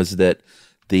finding was that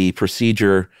the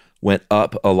procedure went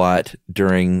up a lot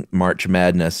during March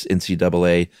Madness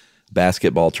NCAA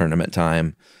basketball tournament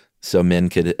time, so men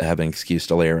could have an excuse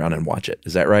to lay around and watch it.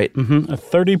 Is that right? Mm-hmm. A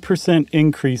 30%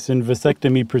 increase in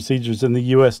vasectomy procedures in the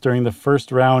U.S. during the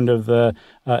first round of the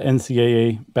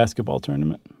NCAA basketball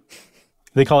tournament.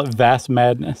 They call it Vas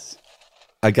Madness.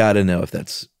 I got to know if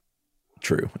that's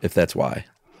true, if that's why.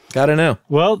 Got to know.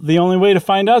 Well, the only way to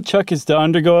find out, Chuck, is to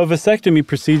undergo a vasectomy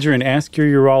procedure and ask your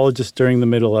urologist during the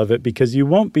middle of it, because you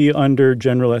won't be under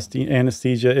general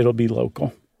anesthesia. It'll be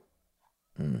local.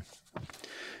 You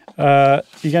got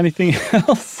anything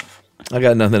else? I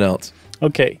got nothing else.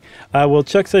 Okay. Well,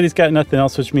 Chuck said he's got nothing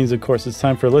else, which means, of course, it's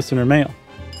time for listener mail.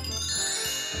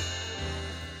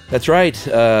 That's right.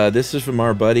 This is from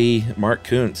our buddy Mark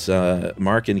Kuntz.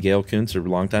 Mark and Gail Kuntz are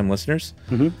longtime listeners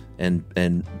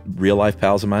and real life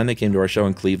pals of mine. They came to our show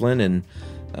in Cleveland, and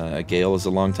Gail is a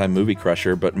longtime movie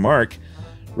crusher. But Mark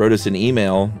wrote us an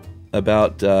email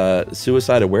about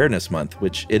Suicide Awareness Month,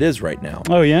 which it is right now.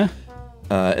 Oh, yeah?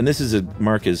 And this is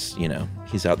Mark is,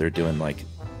 he's out there doing like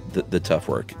the tough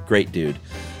work. Great dude.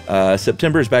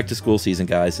 September is back to school season,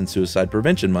 guys, and Suicide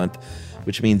Prevention Month,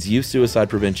 which means youth suicide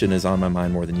prevention is on my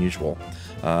mind more than usual.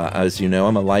 As you know,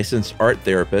 I'm a licensed art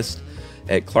therapist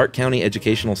at Clark County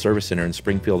Educational Service Center in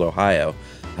Springfield, Ohio.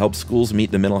 I help schools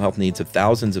meet the mental health needs of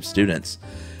thousands of students.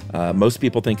 Most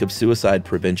people think of suicide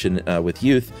prevention with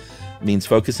youth means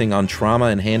focusing on trauma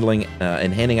and handling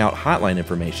and handing out hotline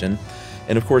information.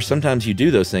 And of course, sometimes you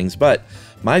do those things, but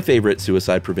my favorite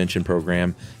suicide prevention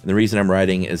program, and the reason I'm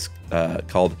writing, is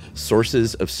called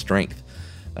Sources of Strength.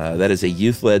 That is a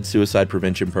youth-led suicide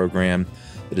prevention program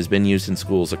that has been used in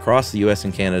schools across the U.S.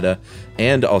 and Canada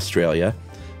and Australia.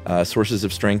 Sources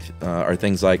of Strength are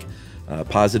things like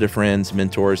positive friends,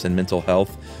 mentors, and mental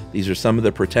health. These are some of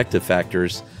the protective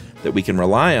factors that we can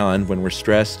rely on when we're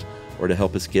stressed or to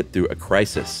help us get through a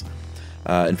crisis.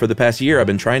 And for the past year, I've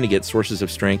been trying to get Sources of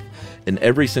Strength in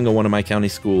every single one of my county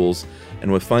schools,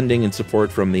 and with funding and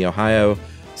support from the Ohio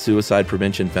Suicide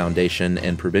Prevention Foundation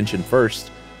and Prevention First,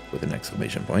 with an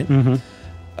exclamation point,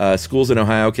 schools in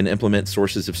Ohio can implement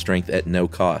Sources of Strength at no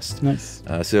cost. Nice.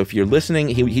 So if you're listening,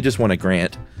 he just won a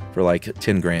grant for like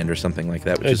 $10,000 or something like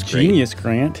that, which is great. A genius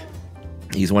grant.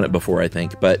 He's won it before, I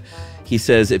think. But he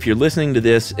says if you're listening to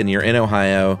this and you're in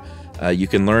Ohio, you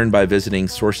can learn by visiting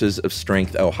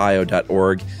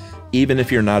sourcesofstrengthohio.org. Even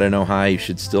if you're not in Ohio, you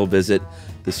should still visit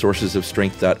the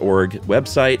sourcesofstrength.org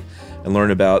website and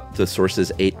learn about the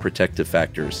Sources 8 protective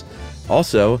factors.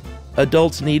 Also,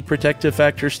 adults need protective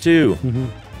factors too.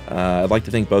 I'd like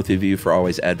to thank both of you for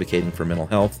always advocating for mental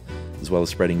health, as well as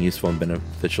spreading useful and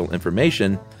beneficial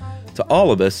information to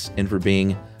all of us, and for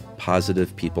being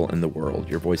positive people in the world.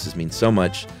 Your voices mean so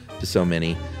much to so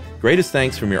many. Greatest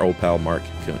thanks from your old pal, Mark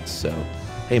Kuntz. So,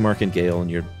 hey, Mark and Gail and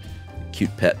your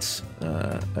cute pets.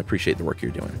 I appreciate the work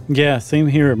you're doing. Yeah, same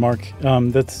here, Mark.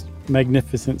 That's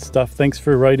magnificent stuff. Thanks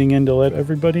for writing in to let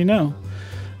everybody know.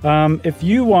 If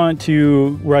you want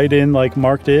to write in like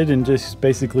Mark did and just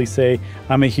basically say,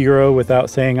 I'm a hero without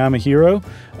saying I'm a hero,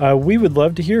 we would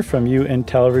love to hear from you and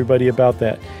tell everybody about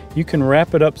that. You can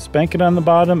wrap it up, spank it on the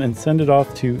bottom, and send it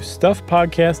off to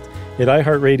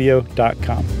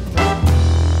stuffpodcast@iheartradio.com.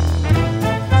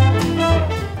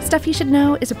 Stuff You Should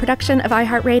Know is a production of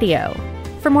iHeartRadio.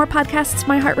 For more podcasts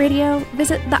from iHeartRadio,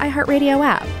 visit the iHeartRadio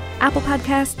app, Apple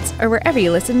Podcasts, or wherever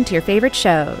you listen to your favorite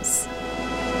shows.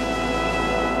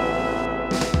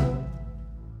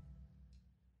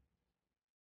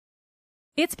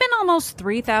 It's been almost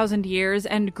 3,000 years,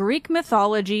 and Greek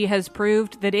mythology has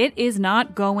proved that it is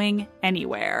not going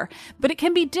anywhere. But it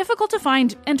can be difficult to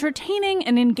find entertaining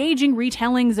and engaging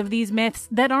retellings of these myths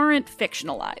that aren't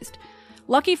fictionalized.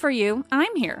 Lucky for you,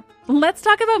 I'm here. Let's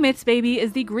Talk About Myths, Baby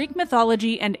is the Greek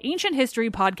mythology and ancient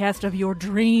history podcast of your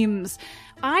dreams.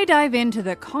 I dive into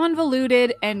the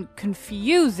convoluted and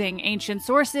confusing ancient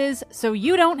sources so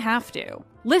you don't have to.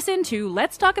 Listen to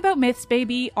Let's Talk About Myths,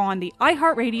 Baby on the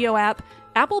iHeartRadio app,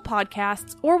 Apple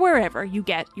Podcasts, or wherever you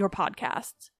get your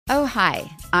podcasts. Oh, hi,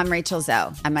 I'm Rachel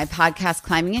Zoe, and my podcast,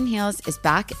 Climbing in Heels, is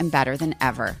back and better than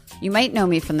ever. You might know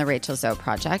me from the Rachel Zoe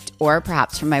Project, or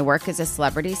perhaps from my work as a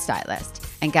celebrity stylist.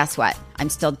 And guess what? I'm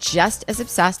still just as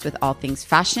obsessed with all things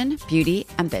fashion, beauty,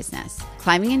 and business.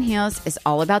 Climbing in Heels is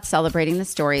all about celebrating the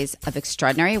stories of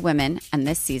extraordinary women, and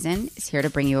this season is here to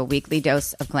bring you a weekly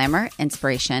dose of glamour,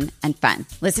 inspiration, and fun.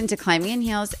 Listen to Climbing in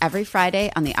Heels every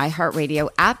Friday on the iHeartRadio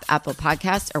app, Apple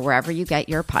Podcasts, or wherever you get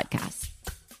your podcasts.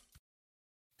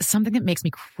 Something that makes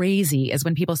me crazy is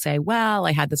when people say, well,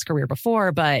 I had this career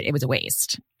before, but it was a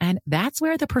waste. And that's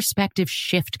where the perspective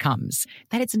shift comes,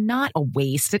 that it's not a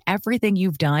waste, that everything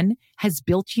you've done has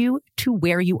built you to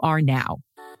where you are now.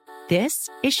 This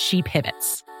is She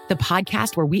Pivots, the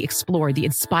podcast where we explore the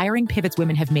inspiring pivots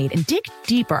women have made and dig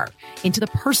deeper into the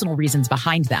personal reasons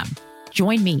behind them.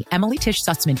 Join me, Emily Tish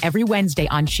Sussman, every Wednesday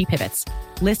on She Pivots.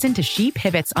 Listen to She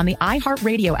Pivots on the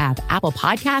iHeartRadio app, Apple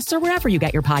Podcasts, or wherever you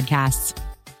get your podcasts.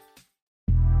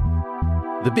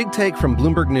 The Big Take from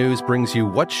Bloomberg News brings you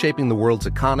what's shaping the world's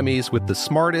economies with the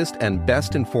smartest and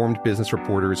best-informed business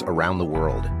reporters around the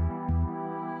world.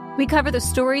 We cover the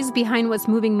stories behind what's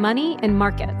moving money and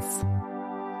markets,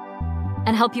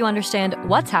 and help you understand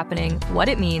what's happening, what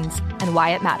it means, and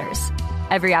why it matters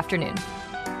every afternoon.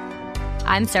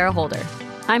 I'm Sarah Holder.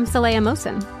 I'm Saleha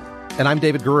Mohsin. And I'm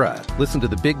David Gura. Listen to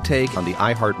The Big Take on the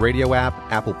iHeartRadio app,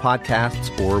 Apple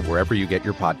Podcasts, or wherever you get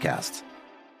your podcasts.